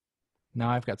money. Now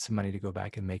I've got some money to go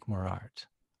back and make more art.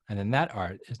 And then that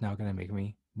art is now going to make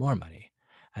me more money.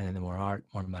 And then the more art,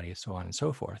 more money, so on and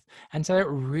so forth. And so it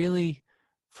really,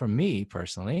 for me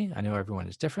personally, I know everyone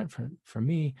is different. For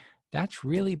me, that's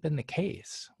really been the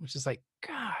case, which is like,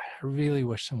 God, I really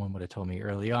wish someone would have told me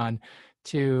early on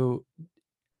to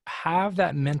have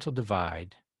that mental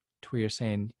divide to where you're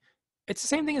saying, it's the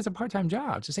same thing as a part-time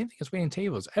job. It's the same thing as waiting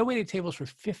tables. I waited tables for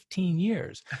 15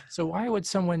 years. So why would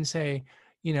someone say,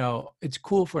 it's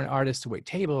cool for an artist to wait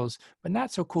tables, but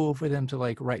not so cool for them to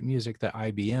like write music that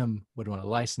IBM would want to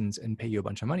license and pay you a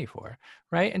bunch of money for,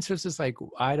 right? And so it's just like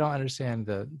I don't understand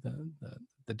the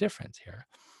difference here.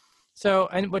 So,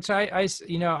 and which I'm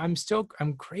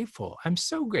grateful. I'm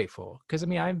so grateful because I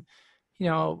mean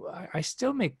I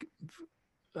still make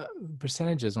uh,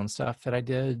 percentages on stuff that I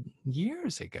did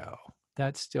years ago.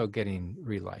 That's still getting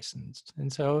relicensed,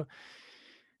 and so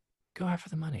go after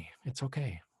the money. It's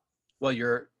okay. Well,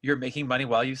 you're making money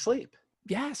while you sleep,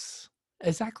 Yes,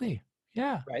 exactly.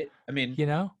 Yeah. right? I mean,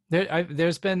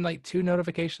 There's been like 2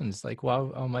 notifications like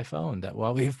while on my phone that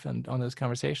while we've been on those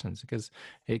conversations because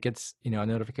it gets, a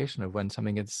notification of when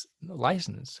something gets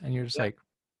licensed and you're just yeah. like,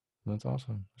 that's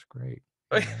awesome. That's great.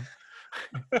 You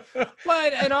know?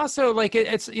 But, and also like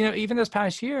it's, even this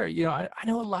past year, I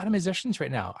know a lot of musicians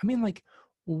right now. I mean, like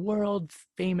world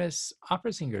famous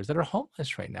opera singers that are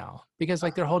homeless right now because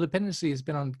like their whole dependency has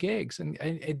been on gigs and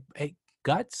it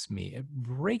guts me. It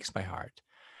breaks my heart.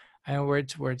 And where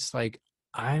it's like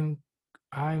I'm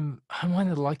I'm one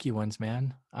of the lucky ones,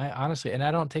 man. I honestly, and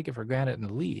I don't take it for granted in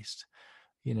the least,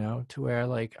 to where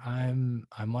like I'm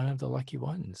one of the lucky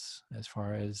ones as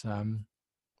far as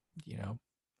you know,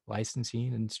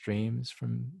 licensing and streams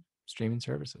from streaming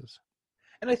services.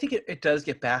 and I think it does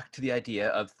get back to the idea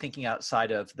of thinking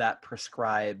outside of that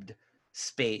prescribed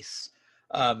space.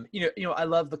 I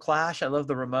love the Clash. I love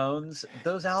the Ramones.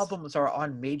 Those albums are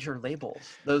on major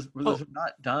labels. Those Oh, are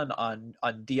not done on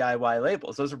DIY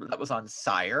labels. That was on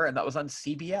Sire and that was on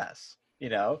CBS.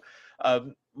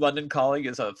 London Calling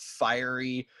is a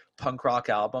fiery punk rock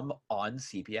album on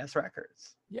CBS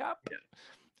Records. yep. Yeah.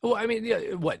 Well, I mean,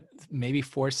 yeah, what, maybe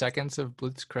 4 seconds of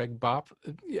Blitzkrieg Bop?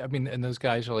 Yeah, I mean, and those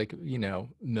guys are like,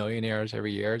 millionaires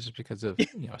every year just because of,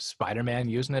 Spider-Man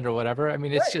using it or whatever. I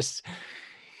mean, it's Right. just,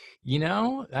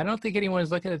 I don't think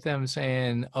anyone's looking at them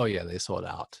saying, oh, yeah, they sold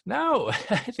out. No,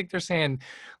 I think they're saying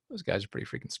those guys are pretty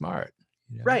freaking smart,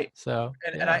 Right. So,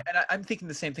 And yeah. I'm thinking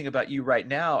the same thing about you right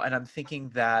now, and I'm thinking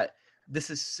that this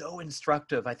is so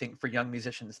instructive, I think, for young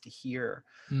musicians to hear,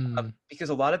 Mm, because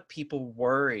a lot of people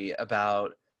worry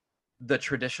about the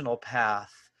traditional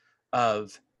path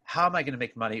of how am I going to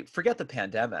make money? Forget the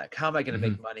pandemic. How am I going to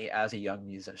hmm make money as a young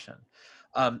musician?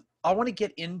 I want to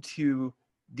get into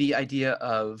the idea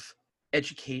of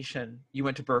education. You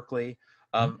went to Berkeley.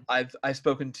 I've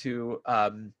spoken to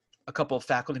a couple of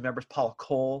faculty members. Paula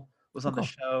Cole was Oh, on the cool.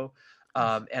 show,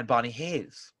 Nice. and Bonnie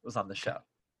Hayes was on the Okay. show,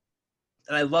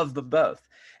 and I love them both.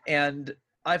 And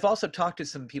I've also talked to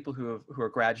some people who are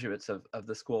graduates of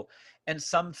the school, and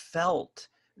some felt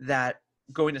that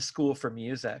going to school for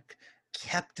music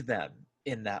kept them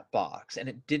in that box and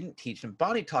it didn't teach them.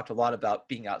 Bonnie talked a lot about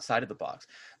being outside of the box,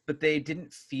 but they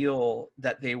didn't feel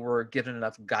that they were given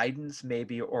enough guidance,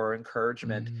 maybe, or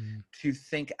encouragement Mm, to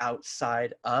think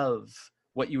outside of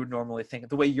what you would normally think,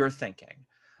 the way you're thinking.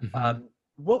 hmm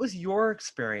What was your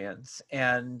experience?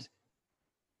 And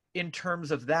in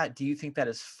terms of that, do you think that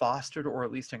is fostered or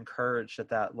at least encouraged at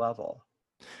that level?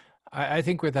 I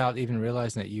think without even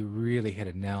realizing it, you really hit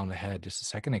a nail on the head just a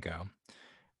second ago.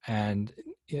 And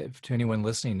if to anyone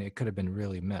listening, it could have been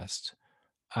really missed.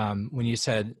 When you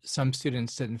said some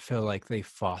students didn't feel like they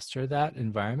foster that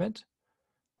environment,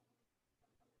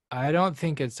 I don't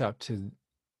think it's up to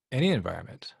any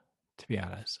environment, to be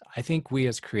honest. I think we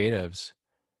as creatives,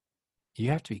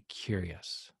 you have to be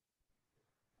curious.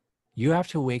 You have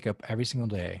to wake up every single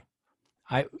day.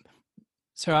 I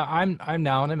so I'm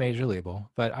now on a major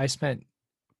label, but I spent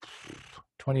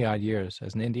 20 odd years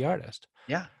as an indie artist.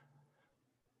 Yeah.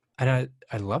 And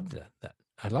I loved it.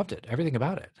 I loved it, everything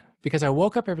about it. Because I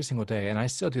woke up every single day, and I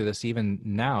still do this even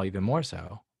now, even more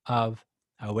so, of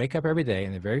I wake up every day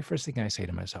and the very first thing I say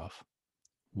to myself,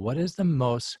 what is the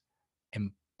most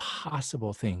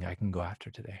impossible thing I can go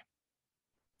after today?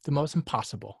 The most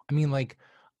impossible. I mean, like,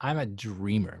 I'm a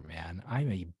dreamer, man.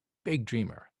 I'm a big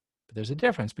dreamer. But there's a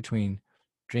difference between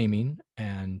dreaming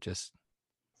and just,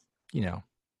 you know,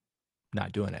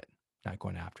 not doing it, not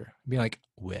going after. Being like,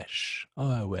 wish.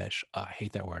 Oh, I wish. Oh, I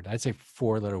hate that word. I'd say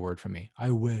 4-letter word for me. I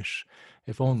wish.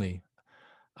 If only.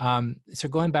 So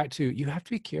going back to, you have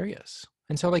to be curious.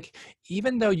 And so like,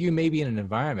 even though you may be in an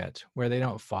environment where they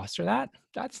don't foster that,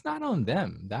 that's not on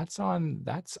them. That's on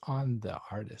the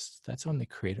artist. That's on the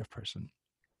creative person.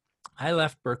 I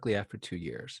left Berkeley after 2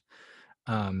 years.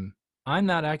 Um, I'm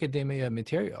not academia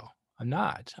material. I'm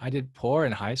not. I did poor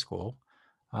in high school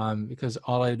because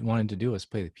all I wanted to do was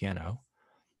play the piano.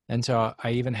 And so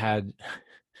I even had,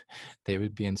 they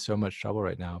would be in so much trouble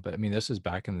right now, but I mean, this was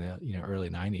back in the early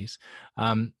 90s.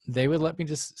 They would let me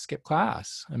just skip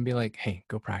class and be like, hey,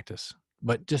 go practice.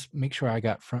 but just make sure I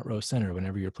got front row center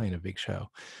whenever you're playing a big show.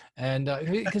 And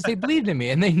because they believed in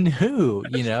me and they knew,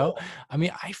 That's cool. I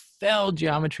mean, I failed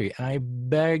geometry and I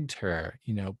begged her,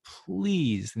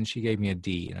 please. And she gave me a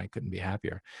D and I couldn't be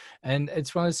happier. And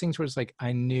it's one of those things where it's like,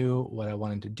 I knew what I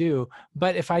wanted to do.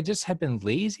 But if I just had been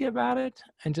lazy about it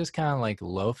and just kind of like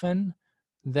loafing,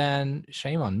 then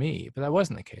shame on me. But that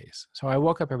wasn't the case. So I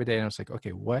woke up every day and I was like,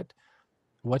 okay,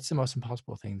 what's the most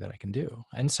impossible thing that I can do?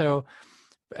 And so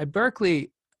at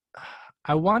Berkeley,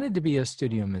 I wanted to be a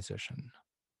studio musician.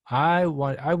 I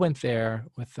went there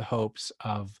with the hopes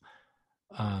of,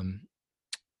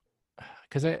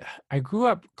 because I grew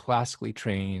up classically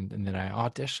trained, and then I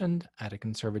auditioned at a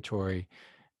conservatory,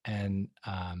 and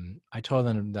I told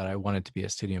them that I wanted to be a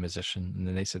studio musician, and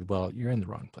then they said, "Well, you're in the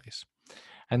wrong place,"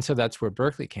 and so that's where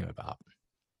Berkeley came about.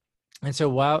 And so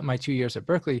while my 2 years at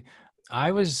Berkeley,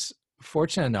 I was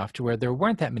fortunate enough to where there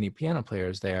weren't that many piano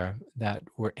players there that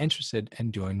were interested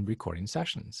in doing recording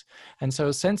sessions. And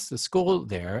so since the school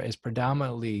there is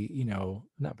predominantly,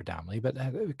 not predominantly, but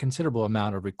had a considerable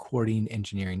amount of recording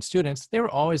engineering students, they were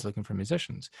always looking for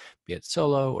musicians, be it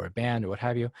solo or a band or what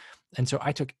have you. And so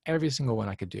I took every single one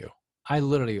I could do. I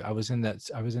was in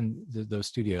those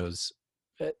studios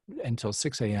until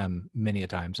 6 a.m. many a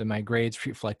times, and my grades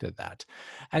reflected that.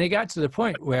 And it got to the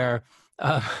point where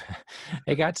I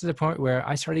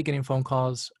started getting phone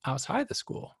calls outside the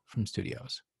school from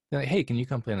studios. They're like, "Hey, can you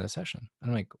come play in a session?" And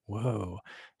I'm like, "Whoa!"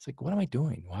 It's like, what am I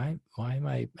doing? Why am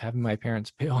I having my parents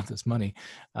pay all this money,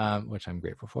 which I'm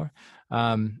grateful for?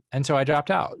 And so I dropped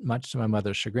out, much to my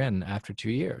mother's chagrin, after 2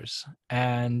 years.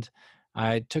 And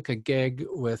I took a gig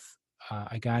with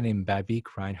a guy named Babik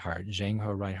Reinhardt, Zhang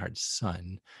Ho Reinhardt's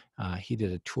son. He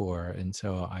did a tour, and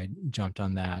so I jumped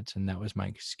on that, and that was my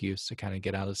excuse to kind of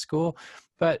get out of school.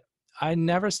 But I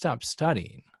never stopped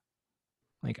studying.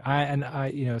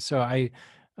 So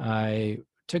I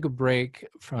took a break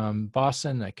from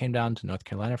Boston. I came down to North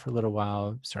Carolina for a little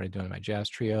while, started doing my jazz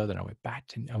trio. Then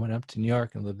I went up to New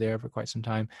York and lived there for quite some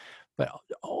time. But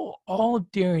all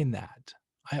during that,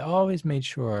 I always made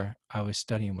sure I was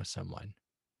studying with someone,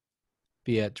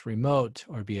 be it remote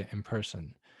or be it in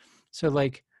person. So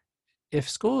like, if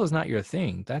school is not your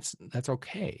thing, that's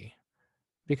okay.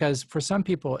 Because for some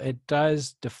people, it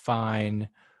does define,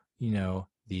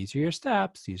 these are your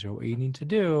steps, these are what you need to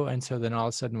do. And so then all of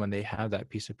a sudden when they have that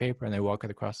piece of paper and they walk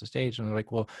it across the stage and they're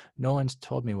like, well, no one's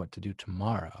told me what to do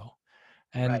tomorrow.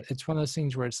 And Right. it's one of those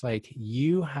things where it's like,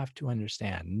 you have to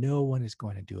understand, no one is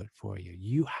going to do it for you.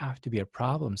 You have to be a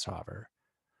problem solver.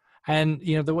 And,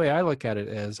 the way I look at it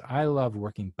is I love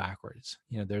working backwards.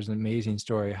 There's an amazing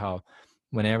story how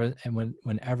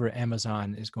whenever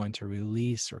Amazon is going to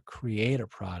release or create a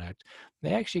product,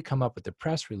 they actually come up with the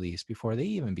press release before they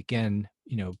even begin,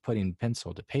 putting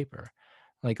pencil to paper.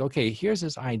 Like, okay, here's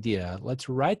this idea. Let's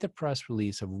write the press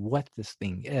release of what this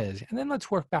thing is, and then let's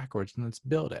work backwards and let's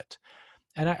build it.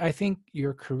 And I think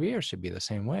your career should be the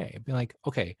same way. Be like,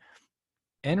 okay,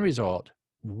 end result,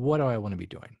 what do I want to be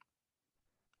doing?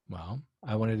 Well,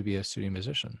 I wanted to be a studio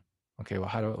musician. Okay, well,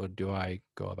 how do I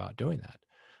go about doing that?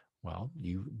 Well,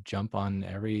 you jump on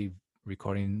every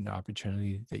recording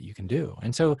opportunity that you can do.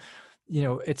 And so,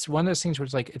 it's one of those things where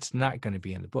it's like, it's not going to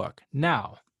be in the book.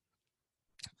 Now,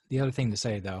 the other thing to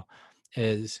say, though,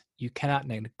 is you cannot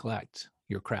neglect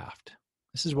your craft.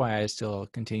 This is why I still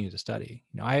continue to study.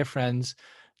 I have friends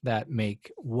that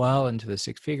make well into the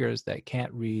six figures that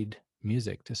can't read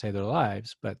music to save their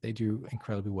lives, but they do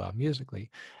incredibly well musically.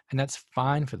 And that's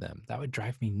fine for them. That would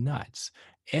drive me nuts.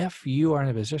 If you are in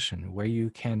a position where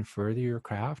you can further your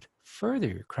craft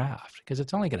because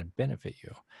it's only going to benefit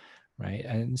you, right?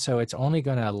 And so it's only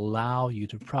going to allow you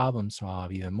to problem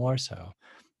solve even more so.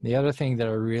 The other thing that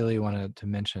I really wanted to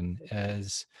mention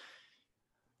is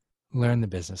learn the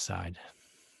business side.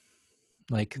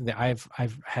 Like I've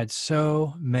had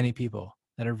so many people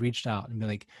that have reached out and been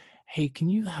like, "Hey, can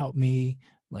you help me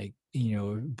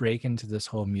break into this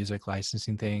whole music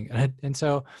licensing thing?" And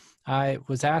so I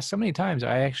was asked so many times.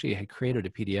 I actually had created a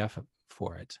PDF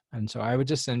for it, and so I would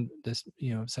just send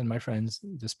my friends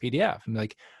this PDF and be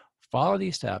like, "Follow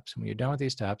these steps. When you're done with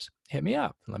these steps, hit me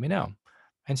up and let me know."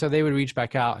 And so they would reach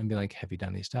back out and be like, "Have you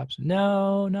done these steps?"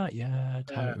 "No, not yet.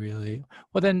 Haven't really."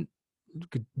 Well, then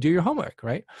do your homework,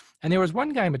 right? And there was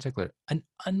one guy in particular, an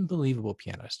unbelievable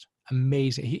pianist,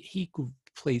 amazing. He could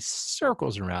play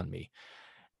circles around me,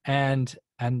 and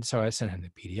so I sent him the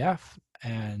PDF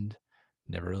and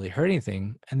never really heard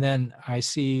anything. And then I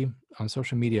see on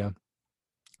social media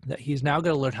that he's now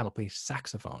going to learn how to play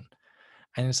saxophone.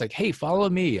 And it's like, "Hey, follow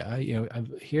me.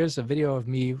 Here's a video of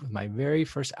me with my very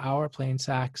first hour playing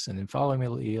sax, and then following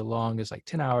me along is like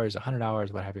 10 hours, 100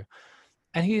 hours, what have you."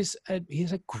 And he's a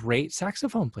great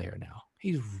saxophone player now.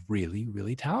 He's really,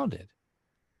 really talented.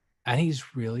 And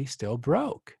he's really still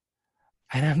broke.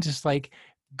 And I'm just like,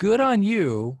 good on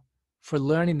you for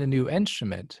learning a new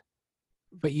instrument,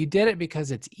 but you did it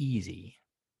because it's easy,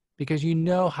 because you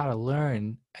know how to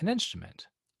learn an instrument.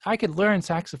 I could learn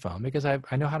saxophone because I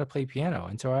know how to play piano,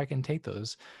 and so I can take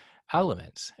those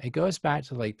elements. It goes back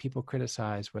to like people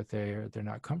criticize what they're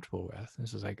not comfortable with.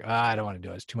 This is like, I don't want to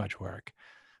do it. It's too much work.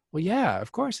 Well, yeah,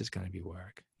 of course it's going to be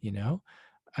work, you know?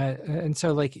 And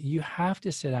so like you have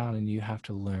to sit down and you have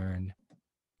to learn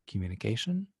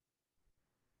communication.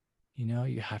 You know,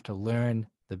 you have to learn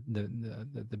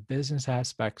the business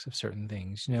aspects of certain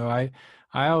things. You know, I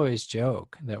always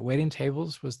joke that waiting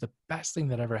tables was the best thing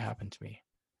that ever happened to me.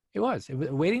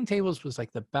 Waiting tables was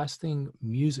like the best thing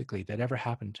musically that ever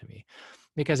happened to me,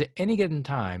 because at any given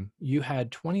time you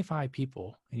had 25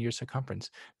 people in your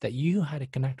circumference that you had to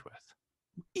connect with,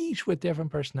 each with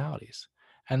different personalities,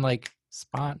 and like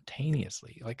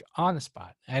spontaneously, like on the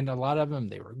spot. And a lot of them,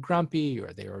 they were grumpy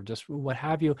or they were just what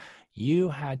have you. You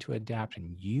had to adapt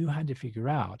and you had to figure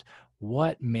out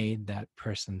what made that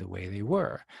person the way they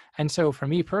were. And so for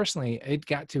me personally, it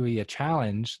got to be a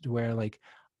challenge where like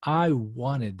I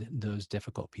wanted those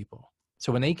difficult people.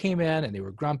 So when they came in and they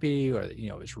were grumpy, or you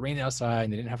know, it was raining outside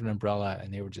and they didn't have an umbrella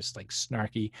and they were just like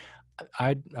snarky,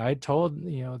 I told,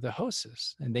 you know, the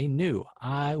hostess, and they knew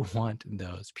I want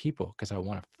those people because I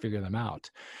want to figure them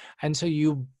out. And so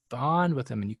you bond with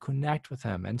them and you connect with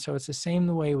them. And so it's the same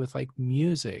way with like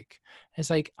music.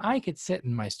 It's like I could sit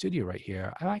in my studio right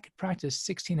here and I could practice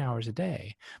 16 hours a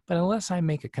day, but unless I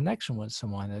make a connection with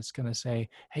someone that's going to say,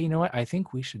 hey, you know what, I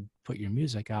think we should put your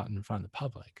music out in front of the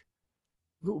public,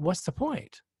 what's the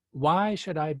point? Why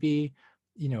should I be,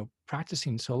 you know,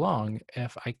 practicing so long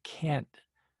if I can't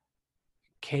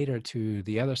cater to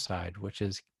the other side, which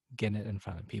is getting it in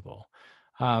front of people?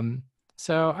 Um,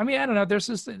 so, I mean, I don't know. There's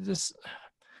this.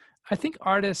 I think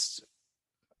artists,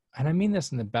 and I mean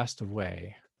this in the best of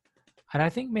way, and I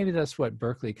think maybe that's what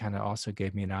Berkeley kind of also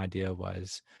gave me an idea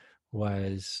was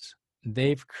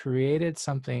they've created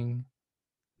something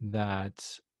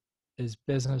that is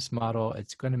business model.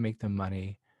 It's going to make them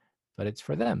money, but it's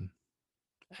for them.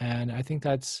 And I think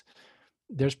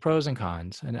there's pros and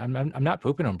cons. And I'm not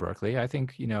pooping on Berkeley. I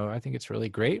think, you know, I think it's really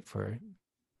great for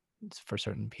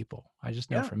certain people. I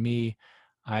just know Yeah. for me,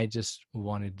 I just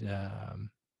wanted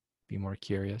be more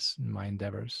curious in my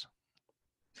endeavors.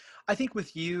 I think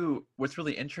with you, what's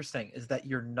really interesting is that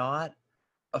you're not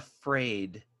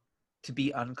afraid to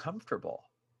be uncomfortable.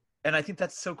 And I think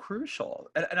that's so crucial.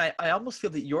 And I almost feel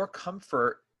that your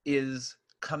comfort is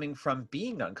coming from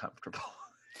being uncomfortable,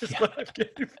 is Yeah. what I'm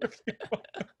getting from you.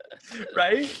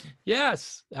 Right?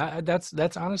 Yes,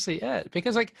 that's honestly it.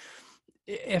 Because like,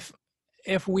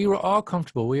 if we were all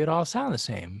comfortable, we would all sound the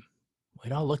same.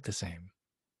 We'd all look the same,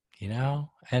 you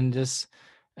know. And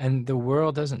the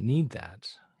world doesn't need that.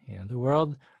 You know, the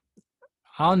world.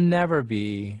 I'll never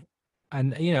be,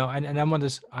 and you know, and I'm on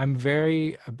this. I'm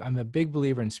a big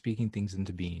believer in speaking things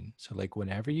into being. So like,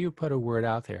 whenever you put a word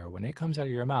out there, when it comes out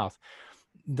of your mouth,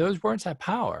 those words have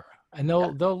power, and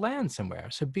Yeah. they'll land somewhere.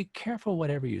 So be careful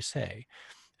whatever you say.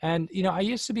 And you know, I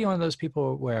used to be one of those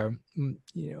people where you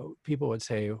know, people would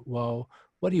say, "Well,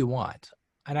 what do you want?"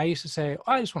 And I used to say,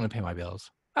 oh, "I just want to pay my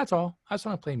bills. That's all. I just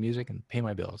want to play music and pay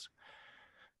my bills."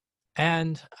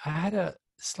 And I had a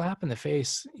slap in the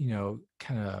face, you know,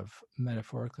 kind of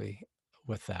metaphorically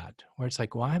with that, where it's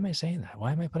like, why am I saying that?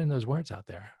 Why am I putting those words out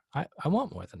there? I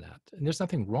want more than that. And there's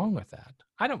nothing wrong with that.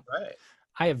 Right.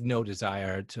 I have no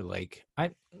desire to like,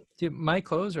 dude, my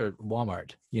clothes are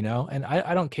Walmart, you know, and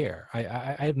I don't care.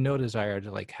 I have no desire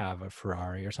to like have a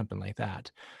Ferrari or something like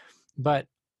that. But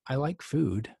I like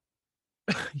food.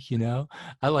 You know,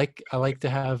 I like to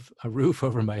have a roof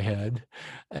over my head,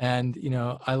 and you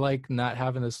know, I like not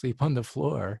having to sleep on the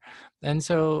floor. And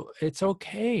so it's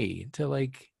okay to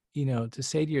like, you know, to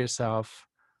say to yourself,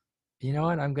 you know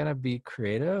what, I'm going to be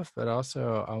creative, but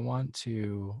also I want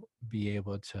to be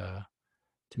able to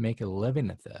make a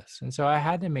living at this. And so I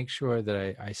had to make sure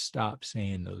that I stopped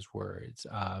saying those words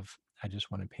of, I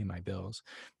just want to pay my bills.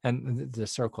 And to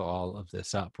circle all of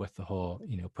this up with the whole,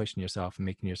 you know, pushing yourself and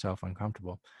making yourself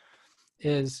uncomfortable,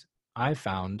 is I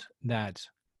found that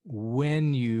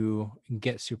when you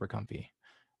get super comfy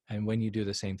and when you do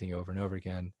the same thing over and over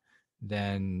again,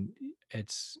 then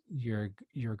it's you're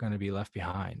going to be left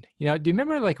behind. You know, do you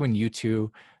remember like when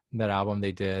U2, that album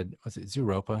they did, was it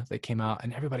Zooropa, that came out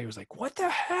and everybody was like, what the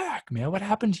heck, man, what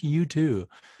happened to U2?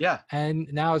 Yeah. And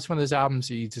now it's one of those albums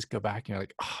that you just go back and you're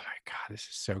like, oh my God, this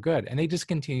is so good. And they just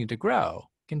continue to grow,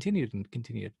 continued and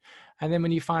continued. And then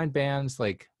when you find bands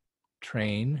like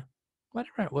Train,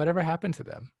 whatever happened to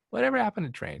them? Whatever happened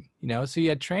to Train? You know, so you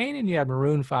had Train and you had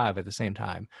Maroon 5 at the same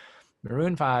time.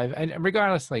 Maroon 5, and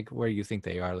regardless like where you think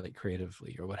they are like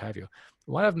creatively or what have you,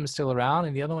 one of them is still around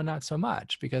and the other one not so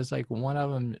much, because like one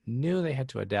of them knew they had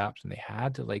to adapt and they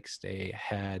had to like stay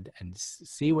ahead and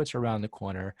see what's around the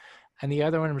corner. And the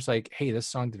other one was like, hey, this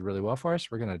song did really well for us.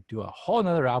 We're going to do a whole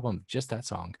nother album of just that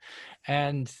song.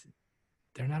 And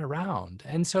they're not around.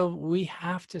 And so we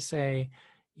have to say,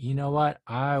 you know what?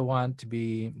 I want to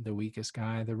be the weakest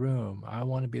guy in the room. I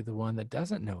want to be the one that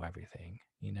doesn't know everything,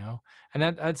 you know? And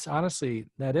that's honestly,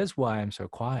 that is why I'm so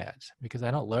quiet, because I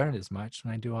don't learn as much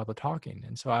when I do all the talking.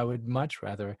 And so I would much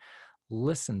rather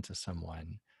listen to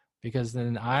someone, because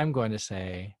then I'm going to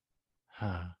say,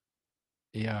 huh,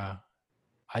 yeah,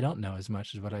 I don't know as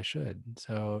much as what I should.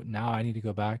 So now I need to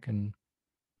go back and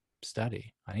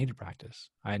study. I need to practice.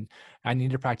 I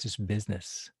need to practice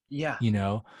business. Yeah. You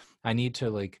know, I need to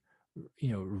like,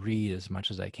 you know, read as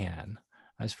much as I can,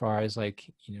 as far as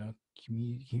like, you know,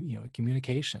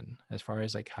 communication, as far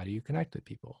as like, how do you connect with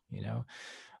people, you know?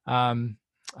 I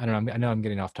don't know. I know I'm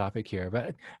getting off topic here,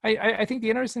 but I think the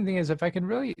interesting thing is, if I can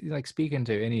really like speak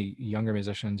into any younger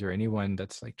musicians or anyone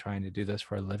that's like trying to do this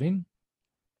for a living,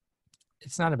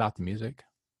 it's not about the music.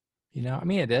 You know, I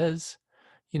mean, it is,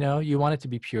 you know, you want it to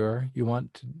be pure. You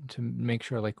want to make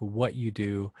sure like what you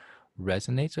do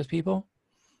resonates with people.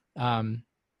 Um,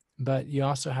 but you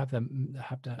also have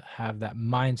to have that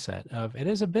mindset of it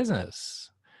is a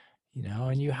business, you know,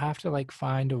 and you have to like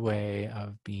find a way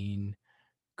of being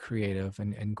creative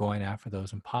and going after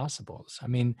those impossibles. I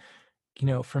mean, you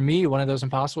know, for me, one of those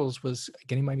impossibles was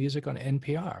getting my music on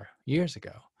NPR years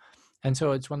ago. And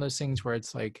so it's one of those things where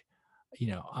it's like, you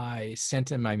know, I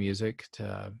sent in my music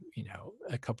to, you know,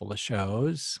 a couple of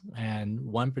shows, and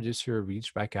one producer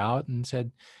reached back out and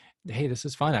said, hey, this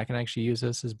is fun. I can actually use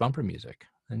this as bumper music.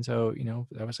 And so, you know,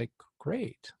 that was like,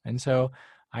 great. And so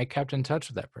I kept in touch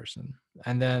with that person.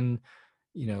 And then,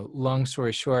 you know, long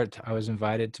story short, I was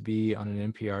invited to be on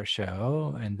an NPR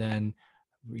show, and then,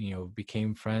 you know,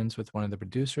 became friends with one of the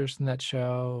producers in that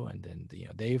show. And then, you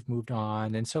know, they've moved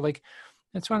on. And so like,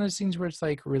 it's one of those things where it's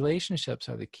like relationships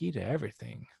are the key to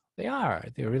everything. They are.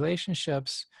 The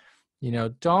relationships, you know,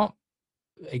 don't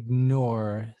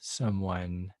ignore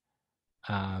someone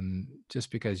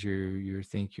just because you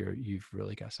think you've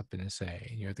really got something to say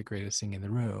and you're the greatest thing in the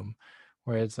room.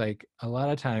 Where it's like a lot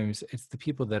of times it's the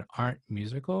people that aren't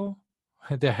musical.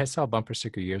 I saw a bumper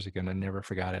sticker years ago and I never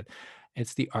forgot it.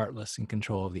 It's the artless in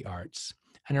control of the arts.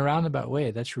 In a roundabout way,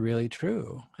 that's really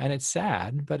true. And it's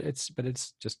sad, but it's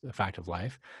just a fact of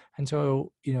life. And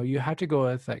so, you know, you have to go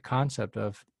with that concept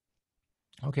of,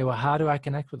 okay, well, how do I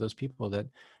connect with those people that,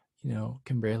 you know,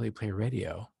 can barely play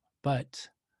radio, but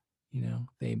you know,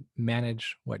 they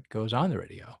manage what goes on the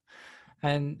radio.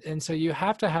 And so you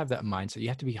have to have that mindset. You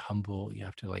have to be humble. You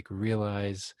have to like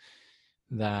realize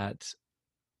that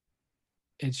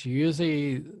it's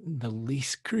usually the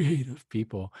least creative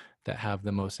people that have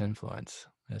the most influence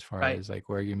as far Right. as like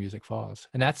where your music falls.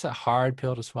 And that's a hard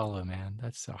pill to swallow, man.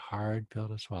 That's a hard pill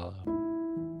to swallow.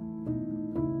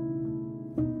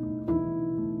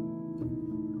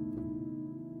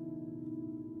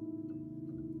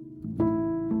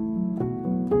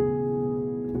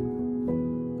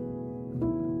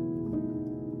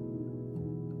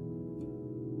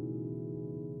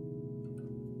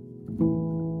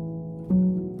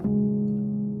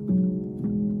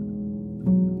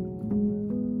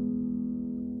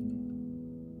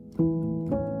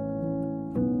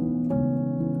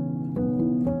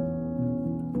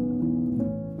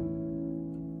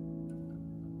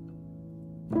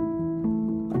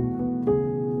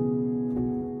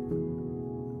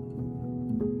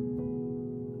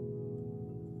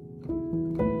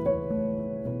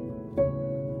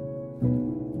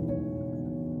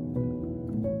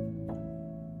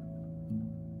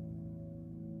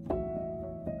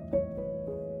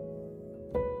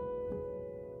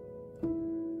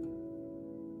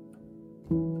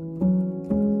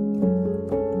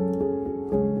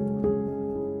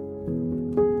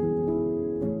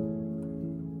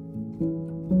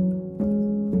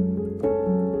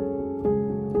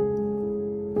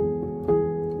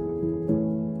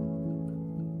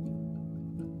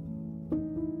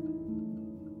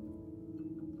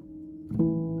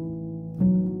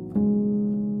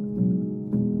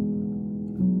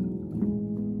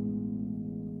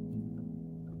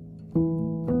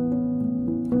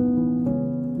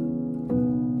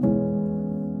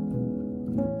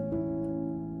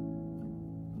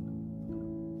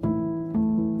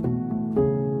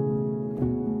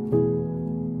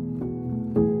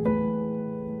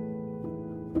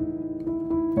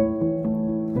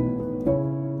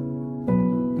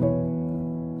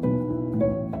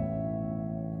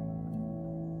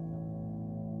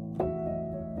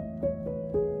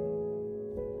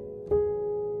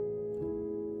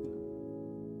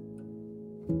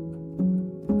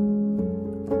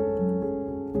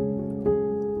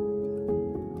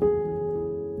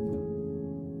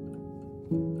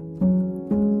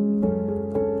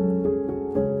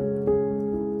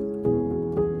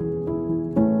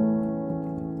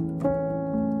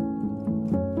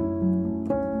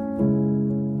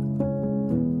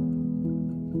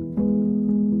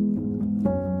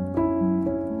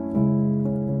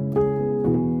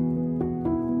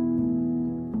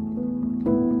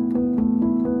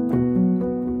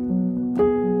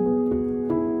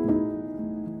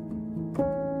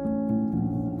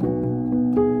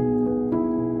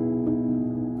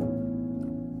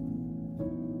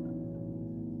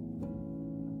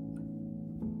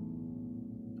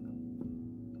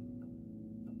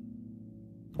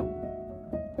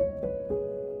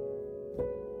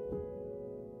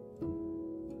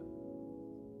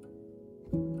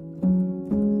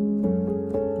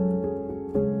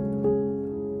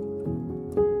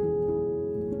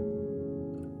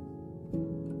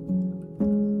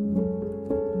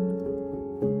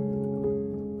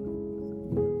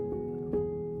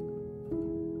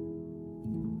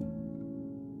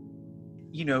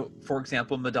 For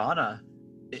example, Madonna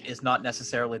is not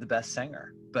necessarily the best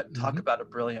singer, but talk Mm-hmm. about a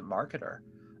brilliant marketer.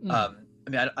 Mm. I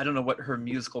mean, I don't know what her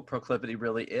musical proclivity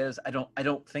really is. I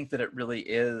don't think that it really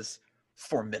is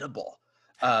formidable.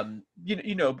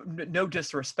 No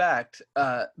disrespect,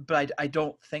 but I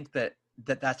don't think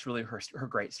that's really her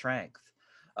great strength.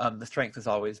 The strength has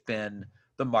always been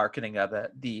the marketing of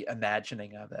it, the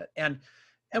imagining of it, and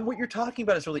what you're talking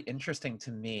about is really interesting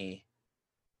to me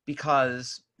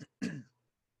because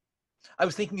I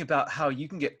was thinking about how you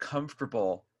can get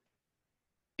comfortable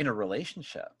in a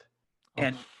relationship Oh,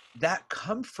 and that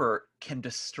comfort can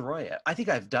destroy it. I think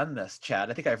I've done this,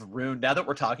 Chad. I think I've ruined, now that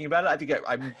we're talking about it, I think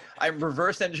I'm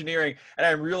reverse engineering and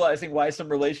I'm realizing why some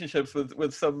relationships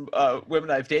with some women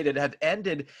I've dated have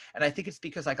ended. And I think it's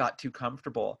because I got too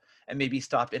comfortable and maybe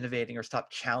stopped innovating or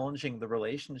stopped challenging the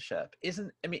relationship.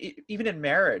 Even in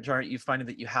marriage, aren't you finding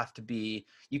that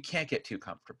you can't get too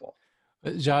comfortable?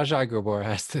 Zsa Zsa Gabor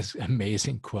has this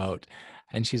amazing quote,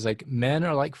 and she's like, "Men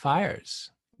are like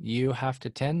fires. You have to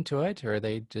tend to it, or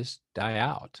they just die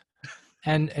out."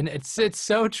 And it's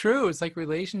so true. It's like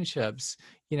relationships.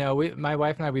 My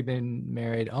wife and I, we've been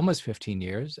married almost 15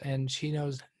 years, and she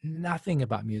knows nothing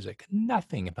about music.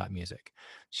 Nothing about music.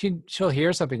 She'll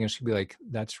hear something and she'll be like,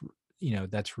 that's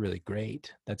really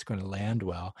great. That's going to land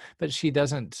well. But she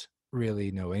doesn't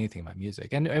really know anything about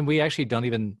music. And we actually don't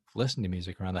even listen to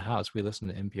music around the house. We listen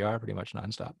to NPR pretty much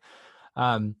nonstop.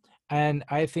 Um, and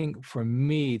I think for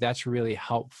me, that's really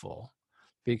helpful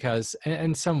because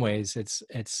in some ways it's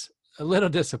a little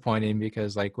disappointing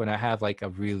because like when I have like a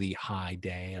really high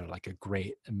day or like a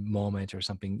great moment or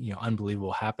something,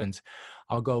 unbelievable happens,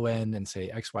 I'll go in and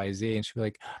say XYZ and she'll be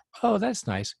like, "Oh, that's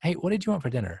nice. Hey, what did you want for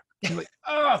dinner?" I'm like,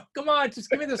 "Oh, come on, just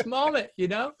give me this moment."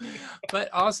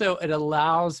 But also it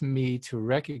allows me to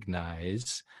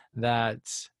recognize that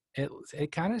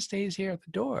it kind of stays here at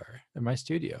the door in my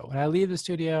studio. When I leave the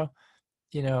studio,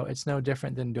 it's no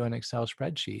different than doing Excel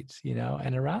spreadsheets,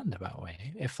 in a roundabout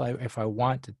way. If I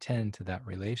want to tend to that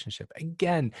relationship,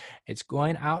 again, it's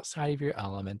going outside of your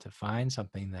element to find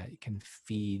something that can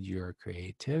feed your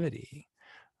creativity,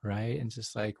 right? And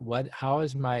just like, how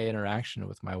is my interaction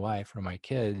with my wife or my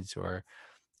kids or,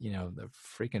 the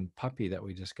freaking puppy that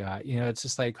we just got? It's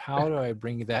just like, how do I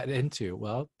bring that into?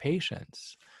 Well,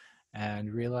 patience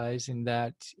and realizing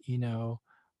that,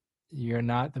 you're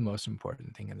not the most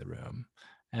important thing in the room.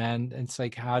 And it's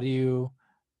like, how do you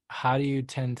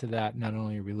tend to that not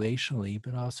only relationally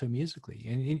but also musically?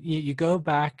 And you go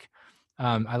back.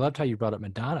 I loved how you brought up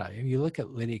Madonna. If you look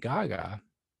at Lady Gaga,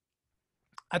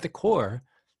 at the core,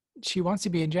 she wants to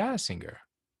be a jazz singer.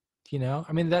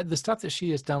 I mean, that the stuff that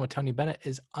she has done with Tony Bennett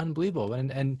is unbelievable.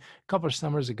 And a couple of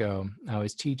summers ago, I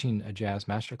was teaching a jazz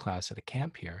masterclass at a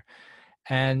camp here,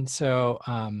 and so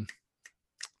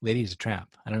Lady is a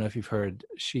Tramp. I don't know if you've heard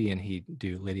she and he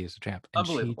do Lady is a Tramp, and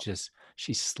Unbelievable.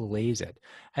 she slays it.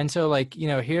 And so like,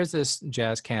 here's this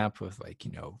jazz camp with like,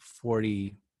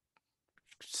 40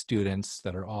 students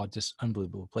that are all just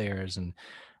unbelievable players. And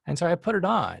so I put it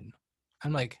on.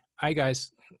 I'm like, "All right,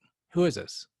 guys, who is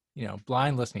this?"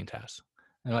 Blind listening test.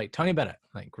 And they're like, "Tony Bennett."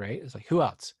 I'm like, "Great." It's like, "Who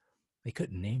else?" They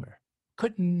couldn't name her.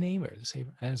 Couldn't name her.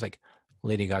 And it's like,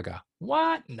 "Lady Gaga."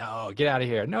 "What? No, get out of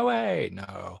here. No way.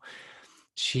 No."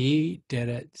 She did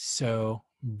it so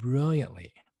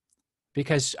brilliantly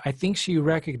because I think she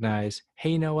recognized,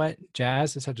 hey, you know what?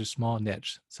 Jazz is such a small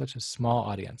niche, such a small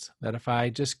audience that if I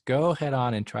just go head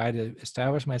on and try to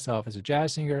establish myself as a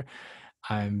jazz singer,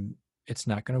 it's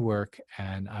not going to work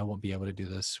and I won't be able to do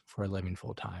this for a living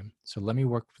full time. So let me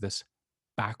work for this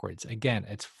backwards. Again,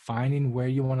 it's finding where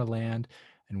you want to land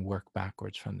and work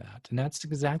backwards from that. And that's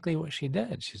exactly what she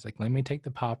did. She's like, let me take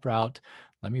the pop route,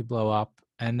 let me blow up.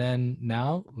 And then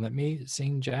now let me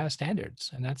sing jazz standards.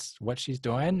 And that's what she's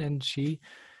doing. And she,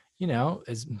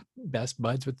 is best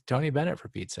buds with Tony Bennett for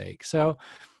Pete's sake. So,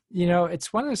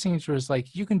 it's one of those things where it's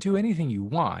like, you can do anything you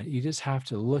want. You just have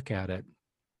to look at it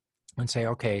and say,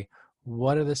 okay,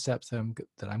 what are the steps that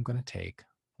I'm going to take?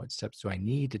 What steps do I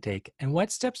need to take? And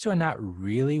what steps do I not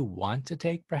really want to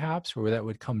take, perhaps, or that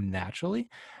would come naturally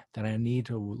that I need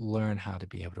to learn how to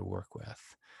be able to work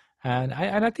with? And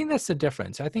I think that's the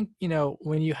difference. I think,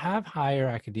 when you have higher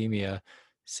academia,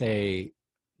 say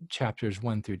chapters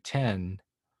 1 through 10,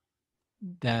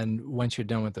 then once you're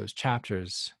done with those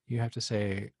chapters, you have to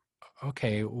say,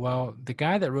 okay, well, the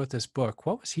guy that wrote this book,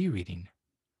 what was he reading?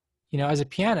 As a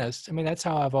pianist, I mean, that's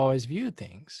how I've always viewed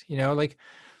things. Like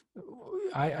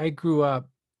I grew up,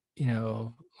 you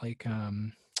know, like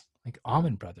like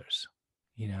Allman Brothers.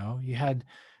 You had,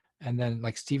 and then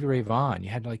like Stevie Ray Vaughan. You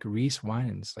had like Reese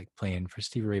Winans like playing for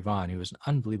Stevie Ray Vaughan, who was an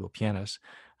unbelievable pianist.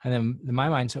 And then my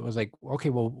mindset was like, okay,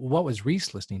 well, what was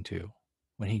Reese listening to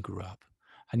when he grew up?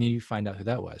 And then you find out who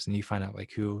that was, and you find out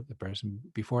like who the person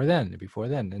before then,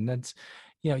 and that's,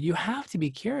 you have to be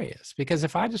curious, because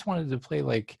if I just wanted to play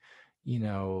like, you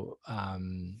know, I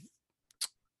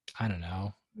don't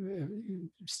know,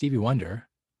 Stevie Wonder,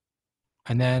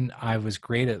 and then I was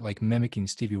great at like mimicking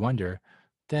Stevie Wonder,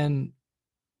 then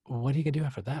what are you gonna do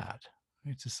after that?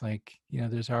 It's just like,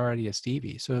 there's already a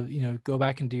Stevie. So, go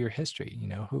back and do your history.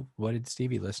 What did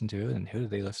Stevie listen to, and who did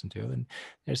they listen to? And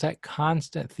there's that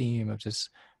constant theme of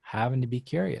just having to be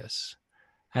curious.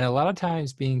 And a lot of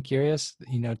times being curious,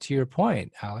 to your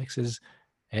point, Alex, is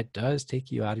it does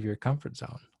take you out of your comfort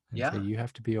zone. And so Yeah. you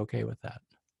have to be okay with that.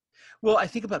 Well, I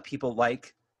think about people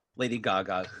like Lady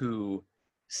Gaga, who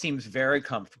seems very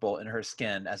comfortable in her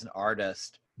skin as an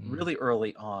artist really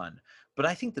early on. But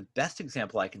I think the best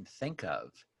example I can think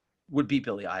of would be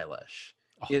Billie Eilish.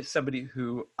 Oh. Is somebody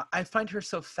who I find her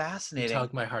so You fascinating.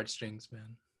 tug my heartstrings,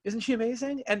 man. Isn't she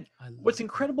amazing? And what's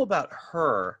incredible about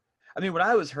her, I mean, when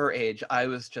I was her age, I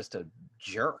was just a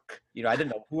jerk. I didn't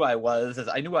know who I was.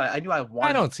 I knew I wanted.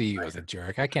 I don't see you as a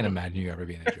jerk. I can't imagine you ever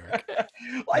being a jerk.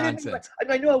 Well, Nonsense.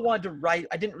 I knew I wanted to write.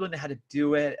 I didn't really know how to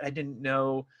do it. I didn't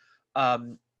know. I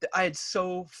had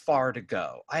so far to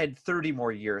go. I had 30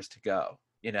 more years to go.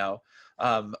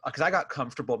 Because I got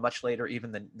comfortable much later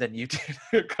even than you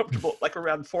did. Comfortable like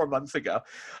around 4 months ago.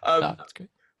 That's great.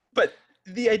 But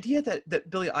the idea that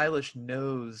Billie Eilish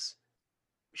knows,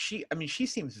 she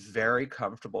seems very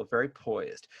comfortable, very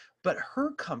poised, but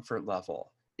her comfort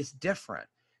level is different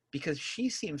because she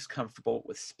seems comfortable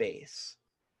with space,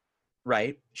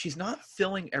 right? She's not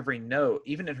filling every note,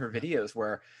 even in her videos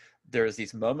where there's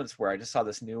these moments where I just saw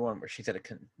this new one where she's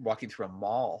walking through a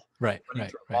mall. Right.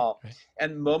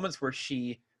 And moments where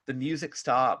the music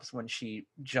stops when she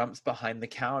jumps behind the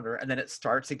counter, and then it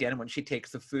starts again when she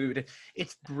takes the food.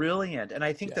 It's brilliant. And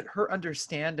I think that her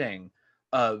understanding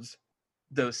of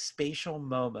those spatial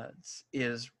moments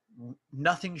is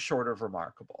nothing short of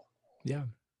remarkable. Yeah.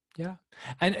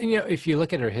 And if you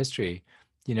look at her history,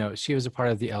 she was a part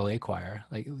of the LA choir,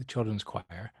 like the children's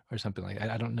choir or something like that.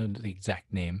 I don't know the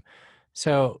exact name.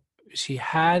 So she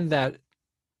had that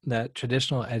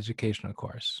traditional educational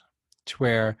course to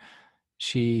where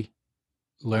she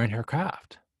learned her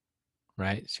craft,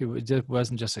 right? She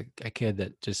wasn't just a kid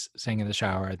that just sang in the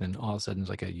shower and then all of a sudden was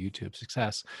like a YouTube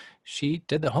success. She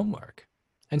did the homework.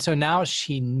 And so now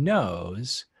she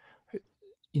knows,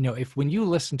 if when you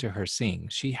listen to her sing,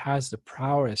 she has the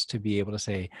prowess to be able to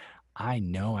say, I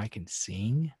know I can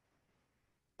sing,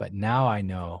 but now I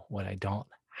know what I don't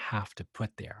have to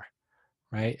put there,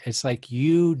 right? It's like,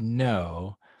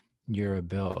 your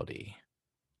ability,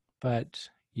 but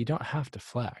you don't have to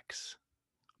flex.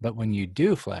 But when you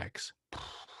do flex,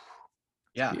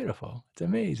 it's beautiful. It's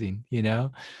amazing,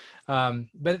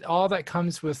 But all that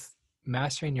comes with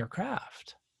mastering your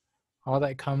craft. All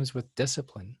that comes with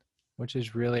discipline, which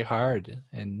is really hard.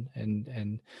 And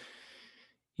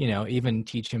even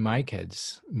teaching my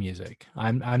kids music,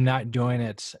 I'm not doing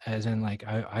it as in like,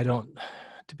 I don't,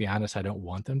 to be honest, I don't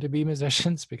want them to be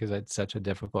musicians because it's such a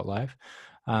difficult life.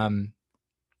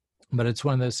 But it's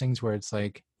one of those things where it's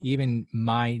like, even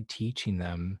my teaching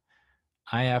them,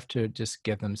 I have to just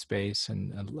give them space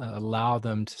and allow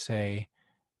them to say,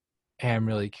 hey, I'm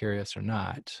really curious or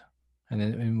not. And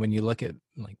then when you look at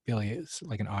like Billy,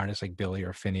 like an artist like Billy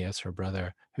or Phineas, her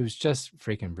brother, who's just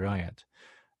freaking brilliant.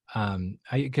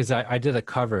 Because I did a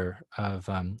cover of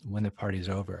When the Party's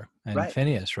Over, and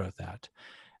Phineas wrote that.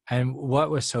 And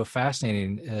what was so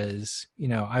fascinating is,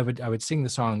 I would sing the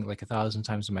song like 1,000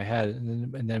 times in my head,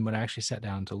 and then when I actually sat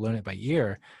down to learn it by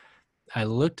ear, I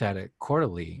looked at it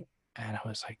quarterly, and I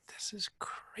was like, this is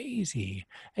crazy.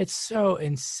 It's so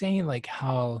insane, like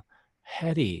how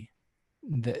heady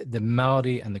the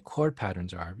melody and the chord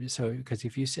patterns are. So, because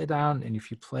if you sit down and if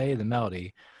you play the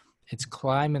melody, it's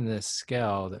climbing this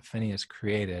scale that Phineas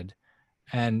created,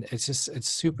 and it's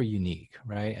super unique,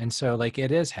 right? And so like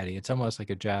it is heady. It's almost like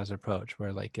a jazz approach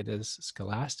where like it is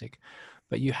scholastic,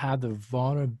 but you have the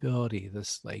vulnerability,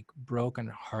 this like broken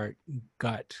heart,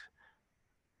 gut,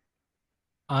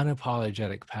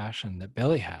 unapologetic passion that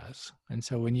Billy has. And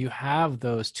so when you have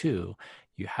those two,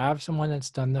 you have someone that's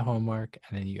done the homework,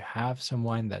 and then you have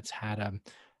someone that's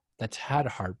had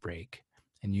heartbreak,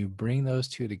 and you bring those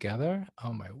two together,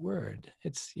 oh my word,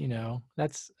 it's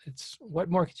what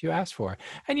more could you ask for?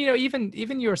 And even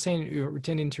you were saying you were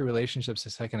tending to relationships a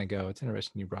second ago. It's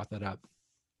interesting you brought that up.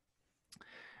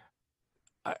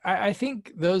 I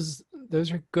think those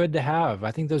are good to have.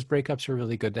 I think those breakups are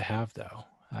really good to have, though.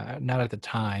 Not at the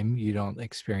time, you don't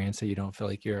experience it, you don't feel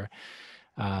like you're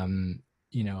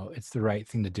you know, it's the right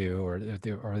thing to do,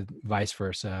 or vice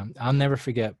versa. I'll never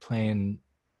forget playing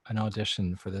an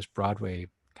audition for this Broadway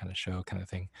kind of show kind of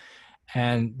thing.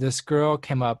 And this girl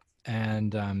came up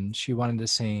and she wanted to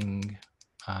sing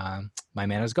My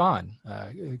Man Is Gone,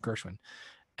 Gershwin.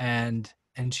 And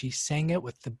she sang it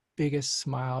with the biggest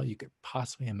smile you could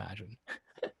possibly imagine.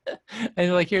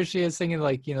 And like here she is singing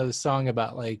like, you know, the song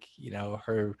about like, you know,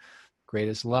 her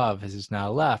greatest love has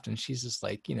now left. And she's just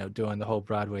like, you know, doing the whole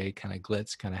Broadway kind of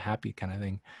glitz, kind of happy kind of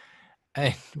thing.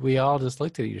 And we all just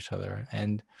looked at each other,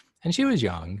 and she was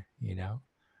young, you know.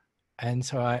 And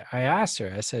so I asked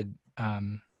her, I said,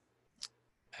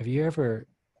 have you ever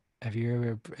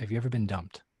been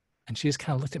dumped? And she just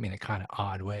kind of looked at me in a kind of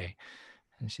odd way.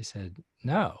 And she said,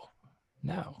 no.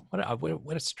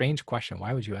 What a strange question.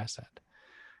 Why would you ask that?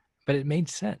 But it made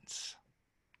sense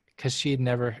because she had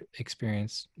never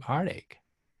experienced heartache.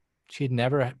 She had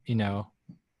never, you know,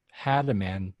 had a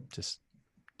man just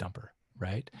dump her,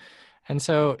 right? And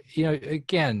so, you know,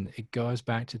 again, it goes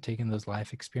back to taking those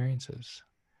life experiences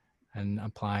and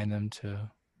applying them to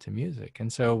music.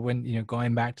 And so when, you know,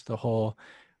 going back to the whole,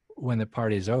 when the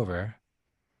party's over,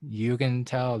 you can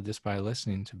tell just by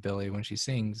listening to Billie when she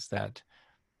sings that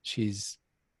she's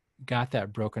got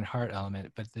that broken heart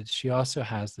element, but that she also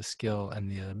has the skill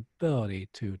and the ability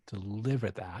to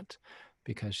deliver that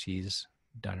because she's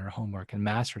done her homework and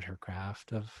mastered her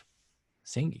craft of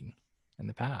singing in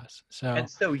the past. So, and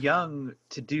so young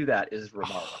to do that is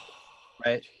remarkable,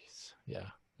 right? Geez. Yeah,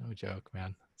 no joke,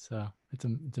 man. So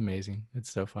it's amazing.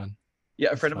 It's so fun. Yeah,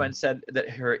 a It's friend of fun. mine said that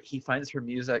he finds her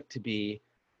music to be,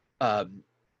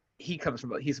 he's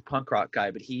a punk rock guy,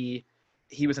 but he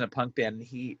was in a punk band, and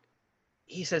he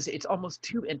says it's almost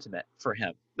too intimate for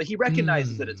him. But he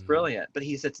recognizes that it's brilliant, but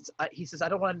he says I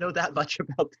don't want to know that much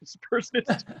about this person.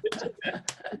 It's too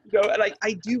intimate. You know, and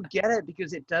I do get it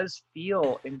because it does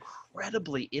feel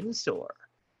incredibly insular.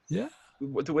 Yeah.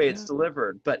 The way it's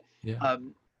delivered, but yeah.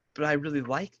 But I really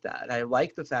like that. I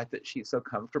like the fact that she's so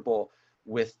comfortable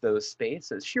with those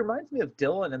spaces. She reminds me of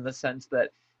Dylan in the sense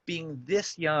that being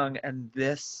this young and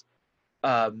this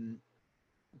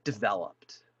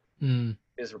developed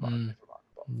is remarkable.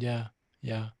 Yeah.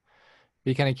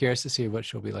 Be kind of curious to see what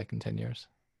she'll be like in 10 years.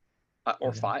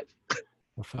 Or 5.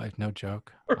 Or 5, no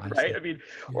joke. Right? I mean,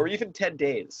 or even 10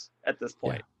 days at this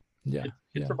point. Yeah.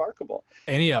 It's remarkable.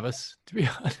 Any of us, to be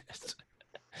honest.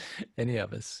 Any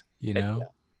of us, you know,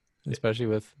 especially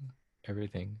with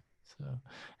everything. So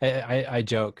I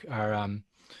joke, our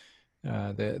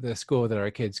the school that our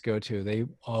kids go to, they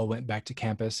all went back to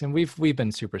campus, and we've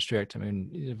been super strict. I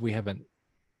mean, we haven't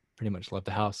pretty much left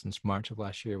the house since March of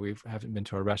last year. We haven't been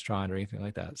to a restaurant or anything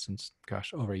like that since,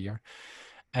 gosh, over a year.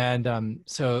 And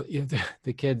so you know,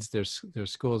 the kids, their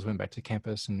schools went back to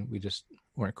campus, and we just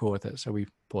weren't cool with it, so we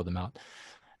pulled them out.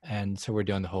 And so we're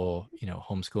doing the whole, you know,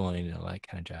 homeschooling and all that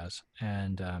kind of jazz.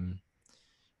 And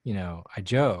you know, I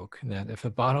joke that if a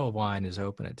bottle of wine is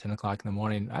open at 10 o'clock in the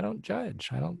morning, I don't judge.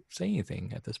 I don't say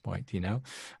anything at this point, you know?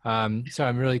 So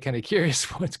I'm really kind of curious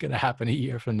what's going to happen a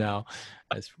year from now,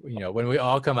 as you know, when we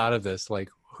all come out of this,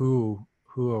 like who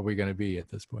are we going to be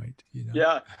at this point? You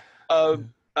know?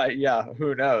 Yeah.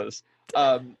 Who knows?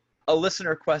 A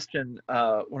listener question,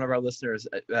 one of our listeners,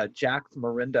 Jack from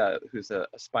Marinda, who's an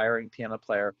aspiring piano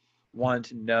player, wanted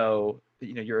to know,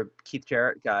 you know, you're a Keith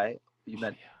Jarrett guy, you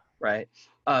meant, right?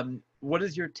 What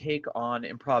is your take on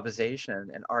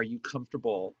improvisation, and are you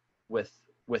comfortable with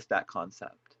that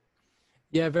concept?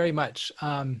 Yeah, very much.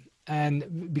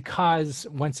 And because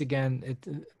once again,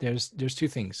 there's two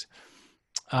things.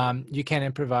 You can't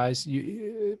improvise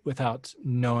without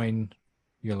knowing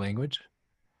your language.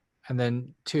 And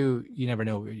then 2, you never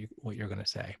know what you're going to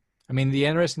say. I mean, the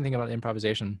interesting thing about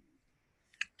improvisation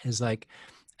is, like,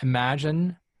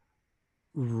 imagine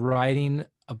writing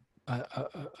a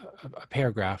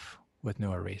paragraph with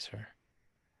no eraser.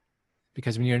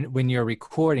 Because when you're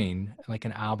recording like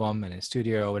an album in a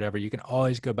studio or whatever, you can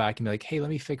always go back and be like, hey, let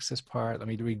me fix this part. Let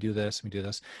me redo this. Let me do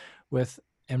this. With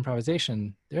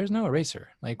improvisation, there's no eraser.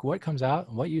 Like, what comes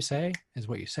out, what you say is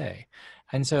what you say.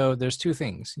 And so there's 2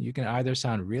 things. You can either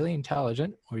sound really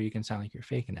intelligent, or you can sound like you're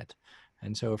faking it.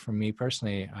 And so for me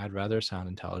personally, I'd rather sound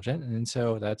intelligent. And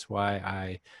so that's why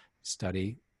I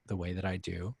study the way that I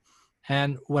do.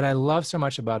 And what I love so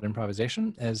much about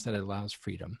improvisation is that it allows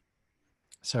freedom.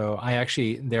 So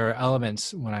there are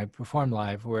elements when I perform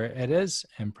live where it is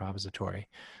improvisatory,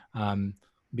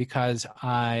 because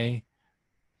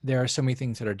there are so many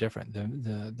things that are different.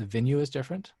 The venue is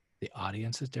different. The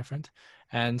audience is different.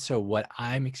 And so what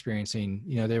I'm experiencing,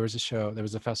 you know, there was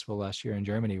a festival last year in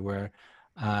Germany where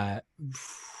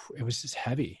it was just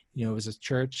heavy. You know, it was a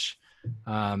church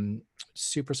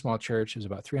super small church. It was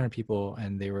about 300 people,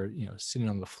 and they were, sitting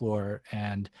on the floor,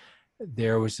 and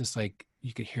there was just like,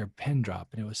 you could hear a pin drop,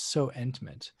 and it was so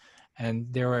intimate.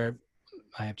 And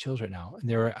I have children now, and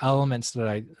there were elements that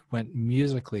I went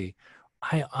musically.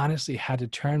 I honestly had to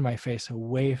turn my face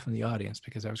away from the audience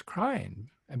because I was crying,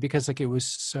 and because like it was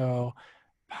so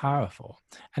powerful.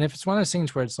 And if it's one of those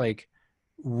things where it's like,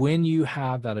 when you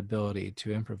have that ability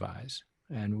to improvise,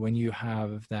 and when you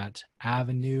have that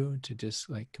avenue to just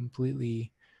like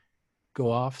completely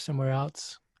go off somewhere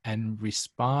else and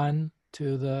respond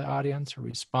to the audience, or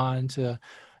respond to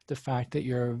the fact that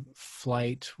your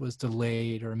flight was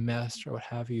delayed or missed or what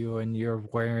have you, and you're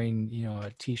wearing,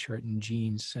 a t-shirt and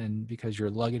jeans, and because your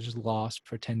luggage is lost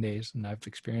for 10 days, and I've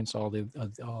experienced all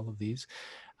of these,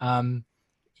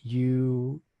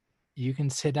 you can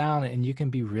sit down and you can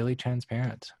be really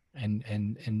transparent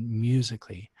and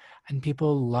musically, and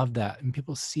people love that, and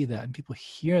people see that, and people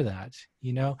hear that.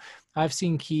 I've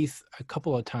seen Keith a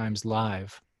couple of times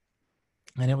live,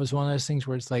 and it was one of those things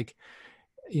where it's like,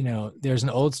 there's an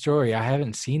old story, I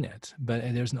haven't seen it, but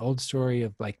there's an old story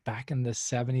of like back in the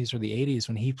 70s or the 80s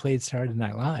when he played Saturday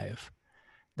Night Live,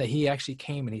 that he actually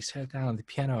came and he sat down on the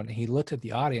piano and he looked at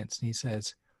the audience and he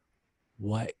says,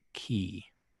 "What key?"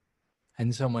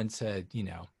 And someone said,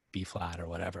 B flat or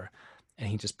whatever. And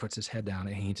he just puts his head down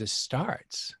and he just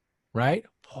starts, right?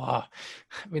 Oh,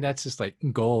 I mean, that's just like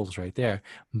goals right there.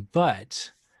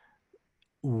 But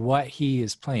what he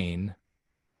is playing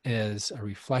is a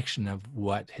reflection of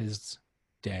what his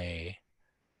day,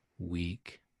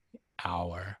 week,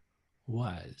 hour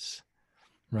was,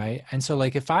 right? And so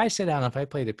like, if I sit down, if I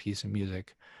played a piece of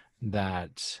music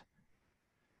that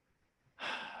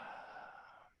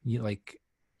you like,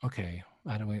 okay,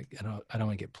 I don't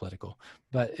want to get political,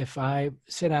 but if I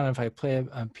sit down and if I play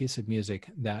a piece of music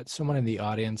that someone in the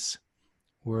audience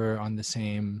were on the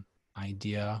same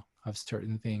idea of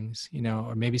certain things,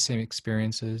 or maybe same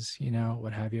experiences,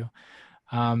 what have you,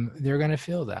 they're going to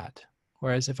feel that.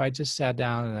 Whereas if I just sat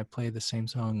down and I played the same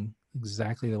song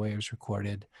exactly the way it was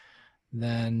recorded,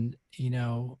 then,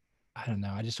 I don't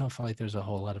know. I just don't feel like there's a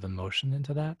whole lot of emotion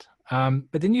into that.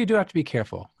 But then you do have to be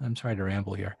careful. I'm sorry to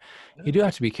ramble here. You do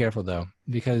have to be careful though,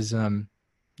 because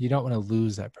you don't want to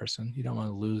lose that person. You don't want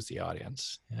to lose the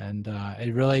audience. And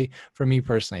it really, for me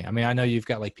personally, I mean, I know you've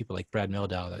got like people like Brad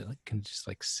Mehldau that can just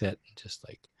like sit and just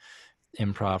like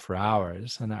improv for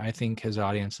hours. And I think his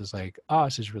audience is like, oh,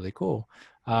 this is really cool.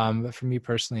 But for me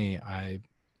personally,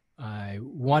 I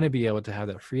want to be able to have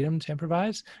that freedom to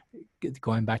improvise,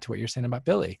 going back to what you're saying about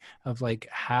Billy, of like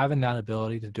having that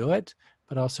ability to do it,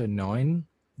 but also knowing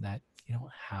that you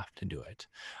don't have to do it.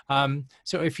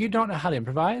 So if you don't know how to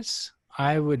improvise,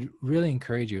 I would really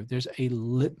encourage you. There's a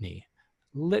litany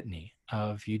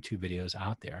of YouTube videos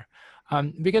out there,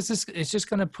 because it's just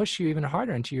going to push you even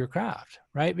harder into your craft,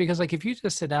 right? Because like, if you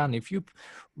just sit down, if you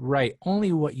write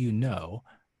only what you know,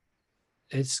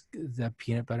 it's the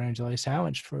peanut butter and jelly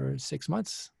sandwich for 6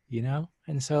 months,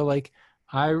 And so like,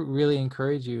 I really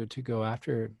encourage you to go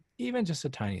after even just the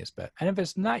tiniest bit. And if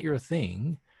it's not your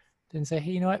thing, then say,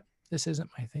 hey, you know what? This isn't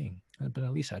my thing, but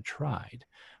at least I tried.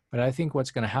 But I think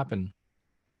what's going to happen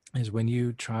is when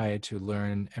you try to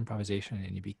learn improvisation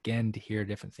and you begin to hear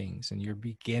different things and you're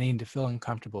beginning to feel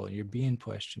uncomfortable and you're being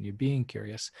pushed and you're being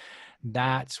curious,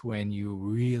 that's when you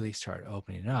really start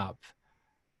opening up.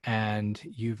 And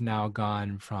you've now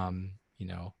gone from,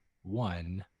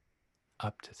 1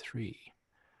 up to 3.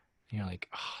 And you're like,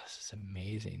 oh, this is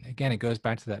amazing. Again, it goes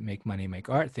back to that make money, make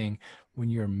art thing.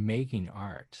 When you're making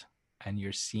art and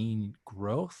you're seeing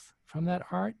growth from that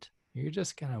art, you're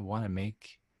just going to want to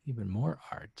make even more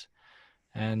art.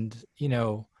 And,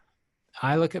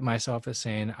 I look at myself as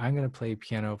saying, I'm going to play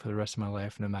piano for the rest of my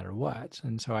life, no matter what.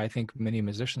 And so I think many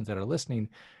musicians that are listening,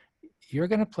 you're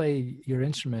going to play your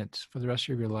instrument for the rest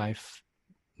of your life,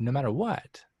 no matter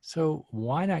what. So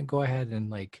why not go ahead and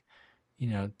like,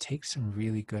 take some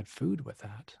really good food with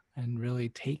that and really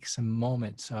take some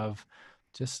moments of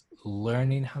just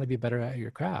learning how to be better at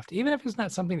your craft, even if it's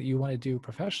not something that you want to do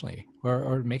professionally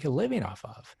or make a living off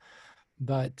of.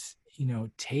 But,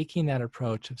 taking that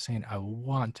approach of saying, I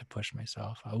want to push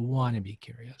myself. I want to be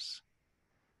curious.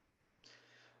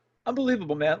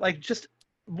 Unbelievable, man. Like, just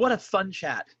what a fun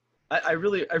chat. I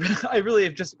really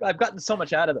have I've gotten so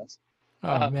much out of this.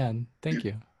 Oh man, thank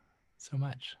you so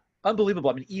much.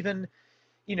 Unbelievable. I mean, even,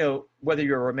 whether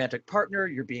you're a romantic partner,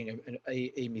 you're being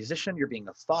a musician, you're being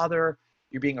a father,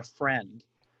 you're being a friend,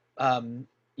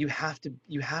 you have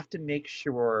to make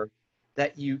sure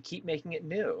that you keep making it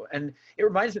new. And it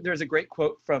reminds me, there's a great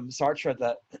quote from Sartre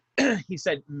that he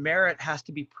said, merit has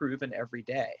to be proven every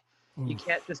day. You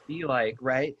can't just be like,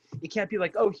 right? You can't be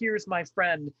like, oh, here's my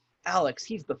friend Alex,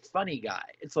 he's the funny guy.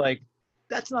 It's like,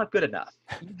 that's not good enough.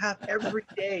 You have every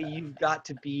day, you've got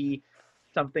to be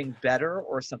something better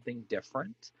or something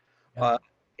different. Yeah.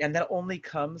 And that only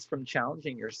comes from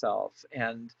challenging yourself.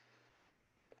 And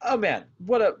oh man,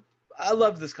 I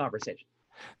love this conversation.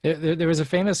 There was a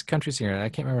famous country singer, and I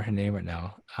can't remember her name right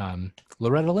now,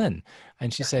 Loretta Lynn,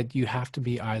 and she said, you have to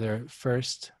be either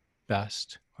first,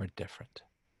 best, or different.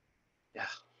 Yeah,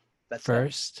 that's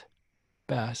First,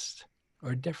 best,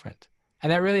 or different.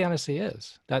 And that really honestly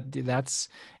is. That's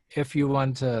if you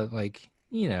want to, like,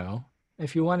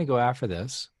 if you want to go after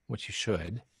this, which you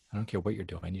should, I don't care what you're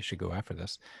doing, you should go after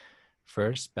this.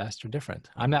 First, best, or different.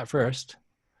 I'm not first,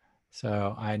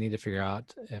 so I need to figure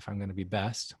out if I'm going to be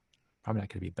best. Probably not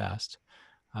going to be best.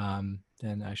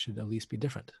 Then I should at least be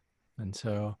different. And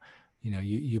so,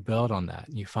 you build on that.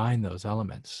 You find those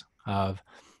elements of.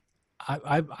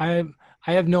 I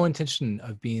have no intention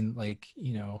of being like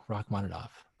Rachmaninoff.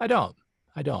 I don't.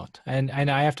 And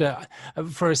I have to.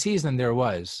 For a season, there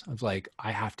was of like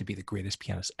I have to be the greatest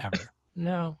pianist ever.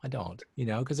 No, I don't.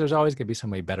 Because there's always going to be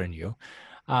somebody better than you.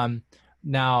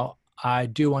 Now I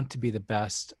do want to be the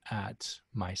best at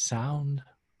my sound.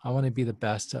 I want to be the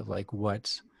best at like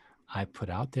what I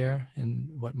put out there and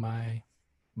what my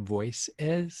voice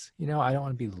is. I don't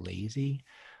want to be lazy.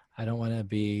 I don't want to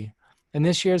be, and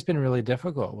this year has been really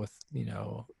difficult with,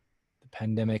 the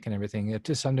pandemic and everything.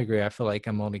 To some degree, I feel like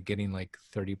I'm only getting like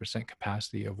 30%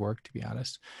 capacity of work, to be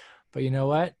honest. But you know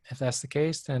what? If that's the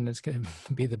case, then it's going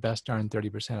to be the best darn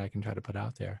 30% I can try to put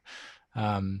out there.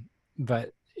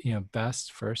 But,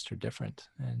 best, first, or different.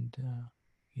 And,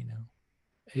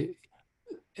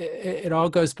 it all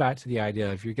goes back to the idea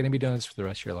of if you're going to be doing this for the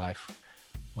rest of your life,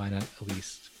 why not at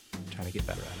least try to get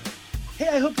better at it? Hey,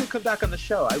 I hope you'll come back on the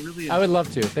show. I would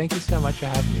love to. Thank you so much for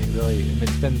having me. Really,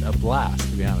 it's been a blast,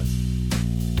 to be honest.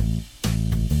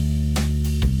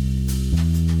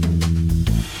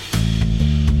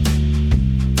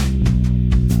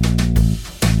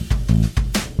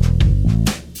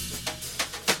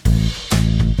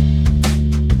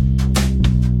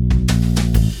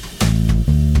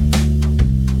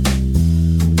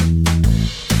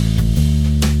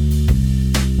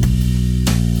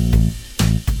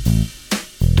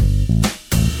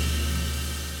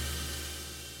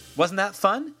 Wasn't that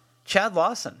fun? Chad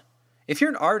Lawson. If you're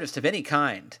an artist of any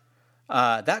kind,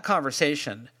 that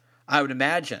conversation, I would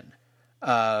imagine,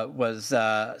 was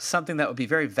something that would be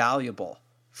very valuable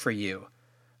for you,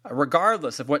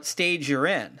 regardless of what stage you're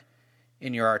in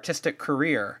your artistic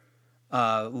career.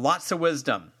 Lots of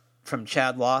wisdom from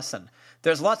Chad Lawson.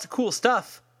 There's lots of cool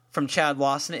stuff from Chad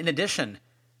Lawson in addition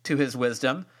to his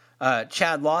wisdom.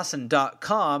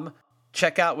 ChadLawson.com.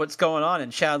 Check out what's going on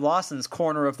in Chad Lawson's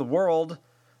corner of the world.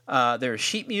 There's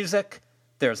sheet music,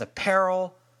 there's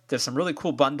apparel, there's some really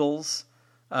cool bundles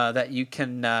that you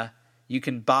can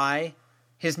buy.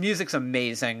 His music's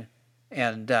amazing,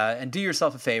 and do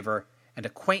yourself a favor and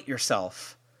acquaint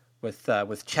yourself with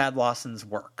Chad Lawson's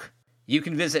work. You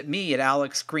can visit me at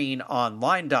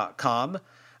alexgreenonline.com.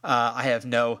 I have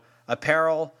no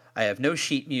apparel, I have no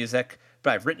sheet music,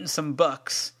 but I've written some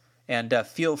books, and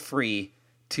feel free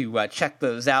to check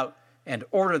those out and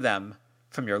order them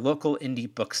from your local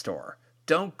indie bookstore.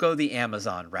 Don't go the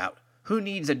Amazon route. Who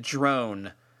needs a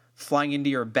drone flying into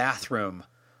your bathroom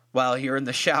while you're in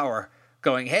the shower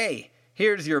going, hey,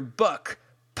 here's your book,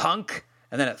 punk,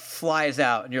 and then it flies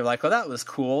out and you're like, oh, that was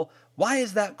cool. Why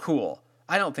is that cool?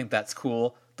 I don't think that's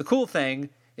cool. The cool thing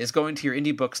is going to your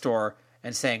indie bookstore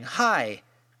and saying, hi,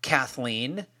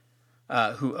 Kathleen,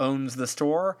 who owns the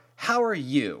store. How are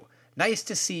you? Nice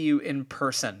to see you in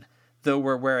person. Though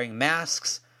we're wearing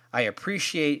masks, I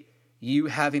appreciate you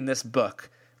having this book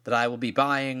that I will be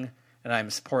buying, and I'm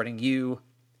supporting you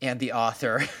and the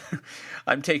author.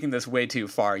 I'm taking this way too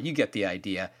far. You get the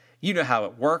idea. You know how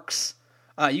it works.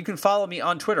 You can follow me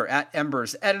on Twitter at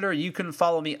Embers Editor. You can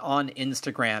follow me on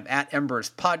Instagram at Embers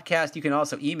Podcast. You can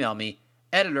also email me,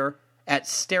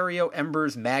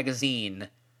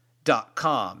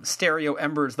 editor@stereoembersmagazine.com. Stereo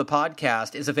Embers, the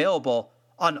podcast, is available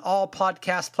on all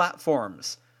podcast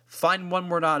platforms. Find one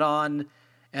we're not on,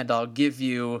 and I'll give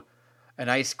you an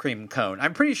ice cream cone.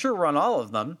 I'm pretty sure we're on all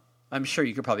of them. I'm sure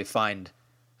you could probably find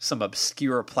some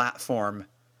obscure platform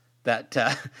that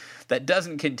that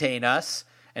doesn't contain us.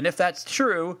 And if that's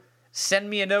true, send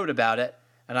me a note about it,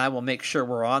 and I will make sure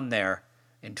we're on there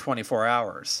in 24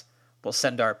 hours. We'll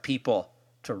send our people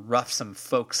to rough some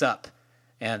folks up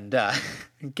and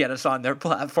get us on their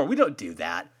platform. We don't do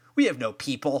that. We have no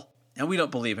people, and we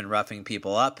don't believe in roughing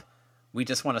people up. We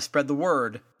just want to spread the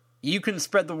word. You can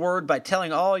spread the word by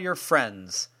telling all your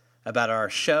friends about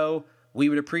our show. We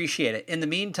would appreciate it. In the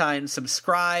meantime,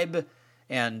 subscribe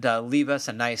and leave us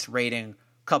a nice rating.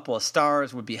 A couple of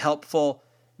stars would be helpful.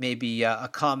 Maybe a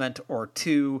comment or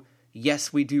two.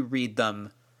 Yes, we do read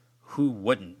them. Who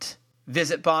wouldn't?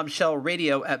 Visit Bombshell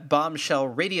Radio at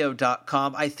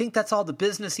bombshellradio.com. I think that's all the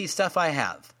businessy stuff I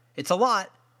have. It's a lot,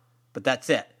 but that's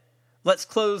it. Let's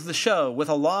close the show with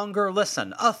a longer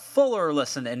listen, a fuller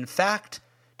listen, in fact,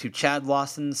 to Chad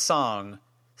Lawson's song,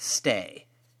 Stay.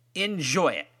 Enjoy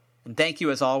it, and thank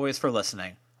you as always for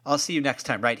listening. I'll see you next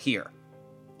time right here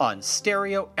on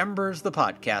Stereo Embers, the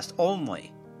podcast,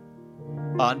 only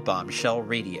on Bombshell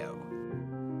Radio.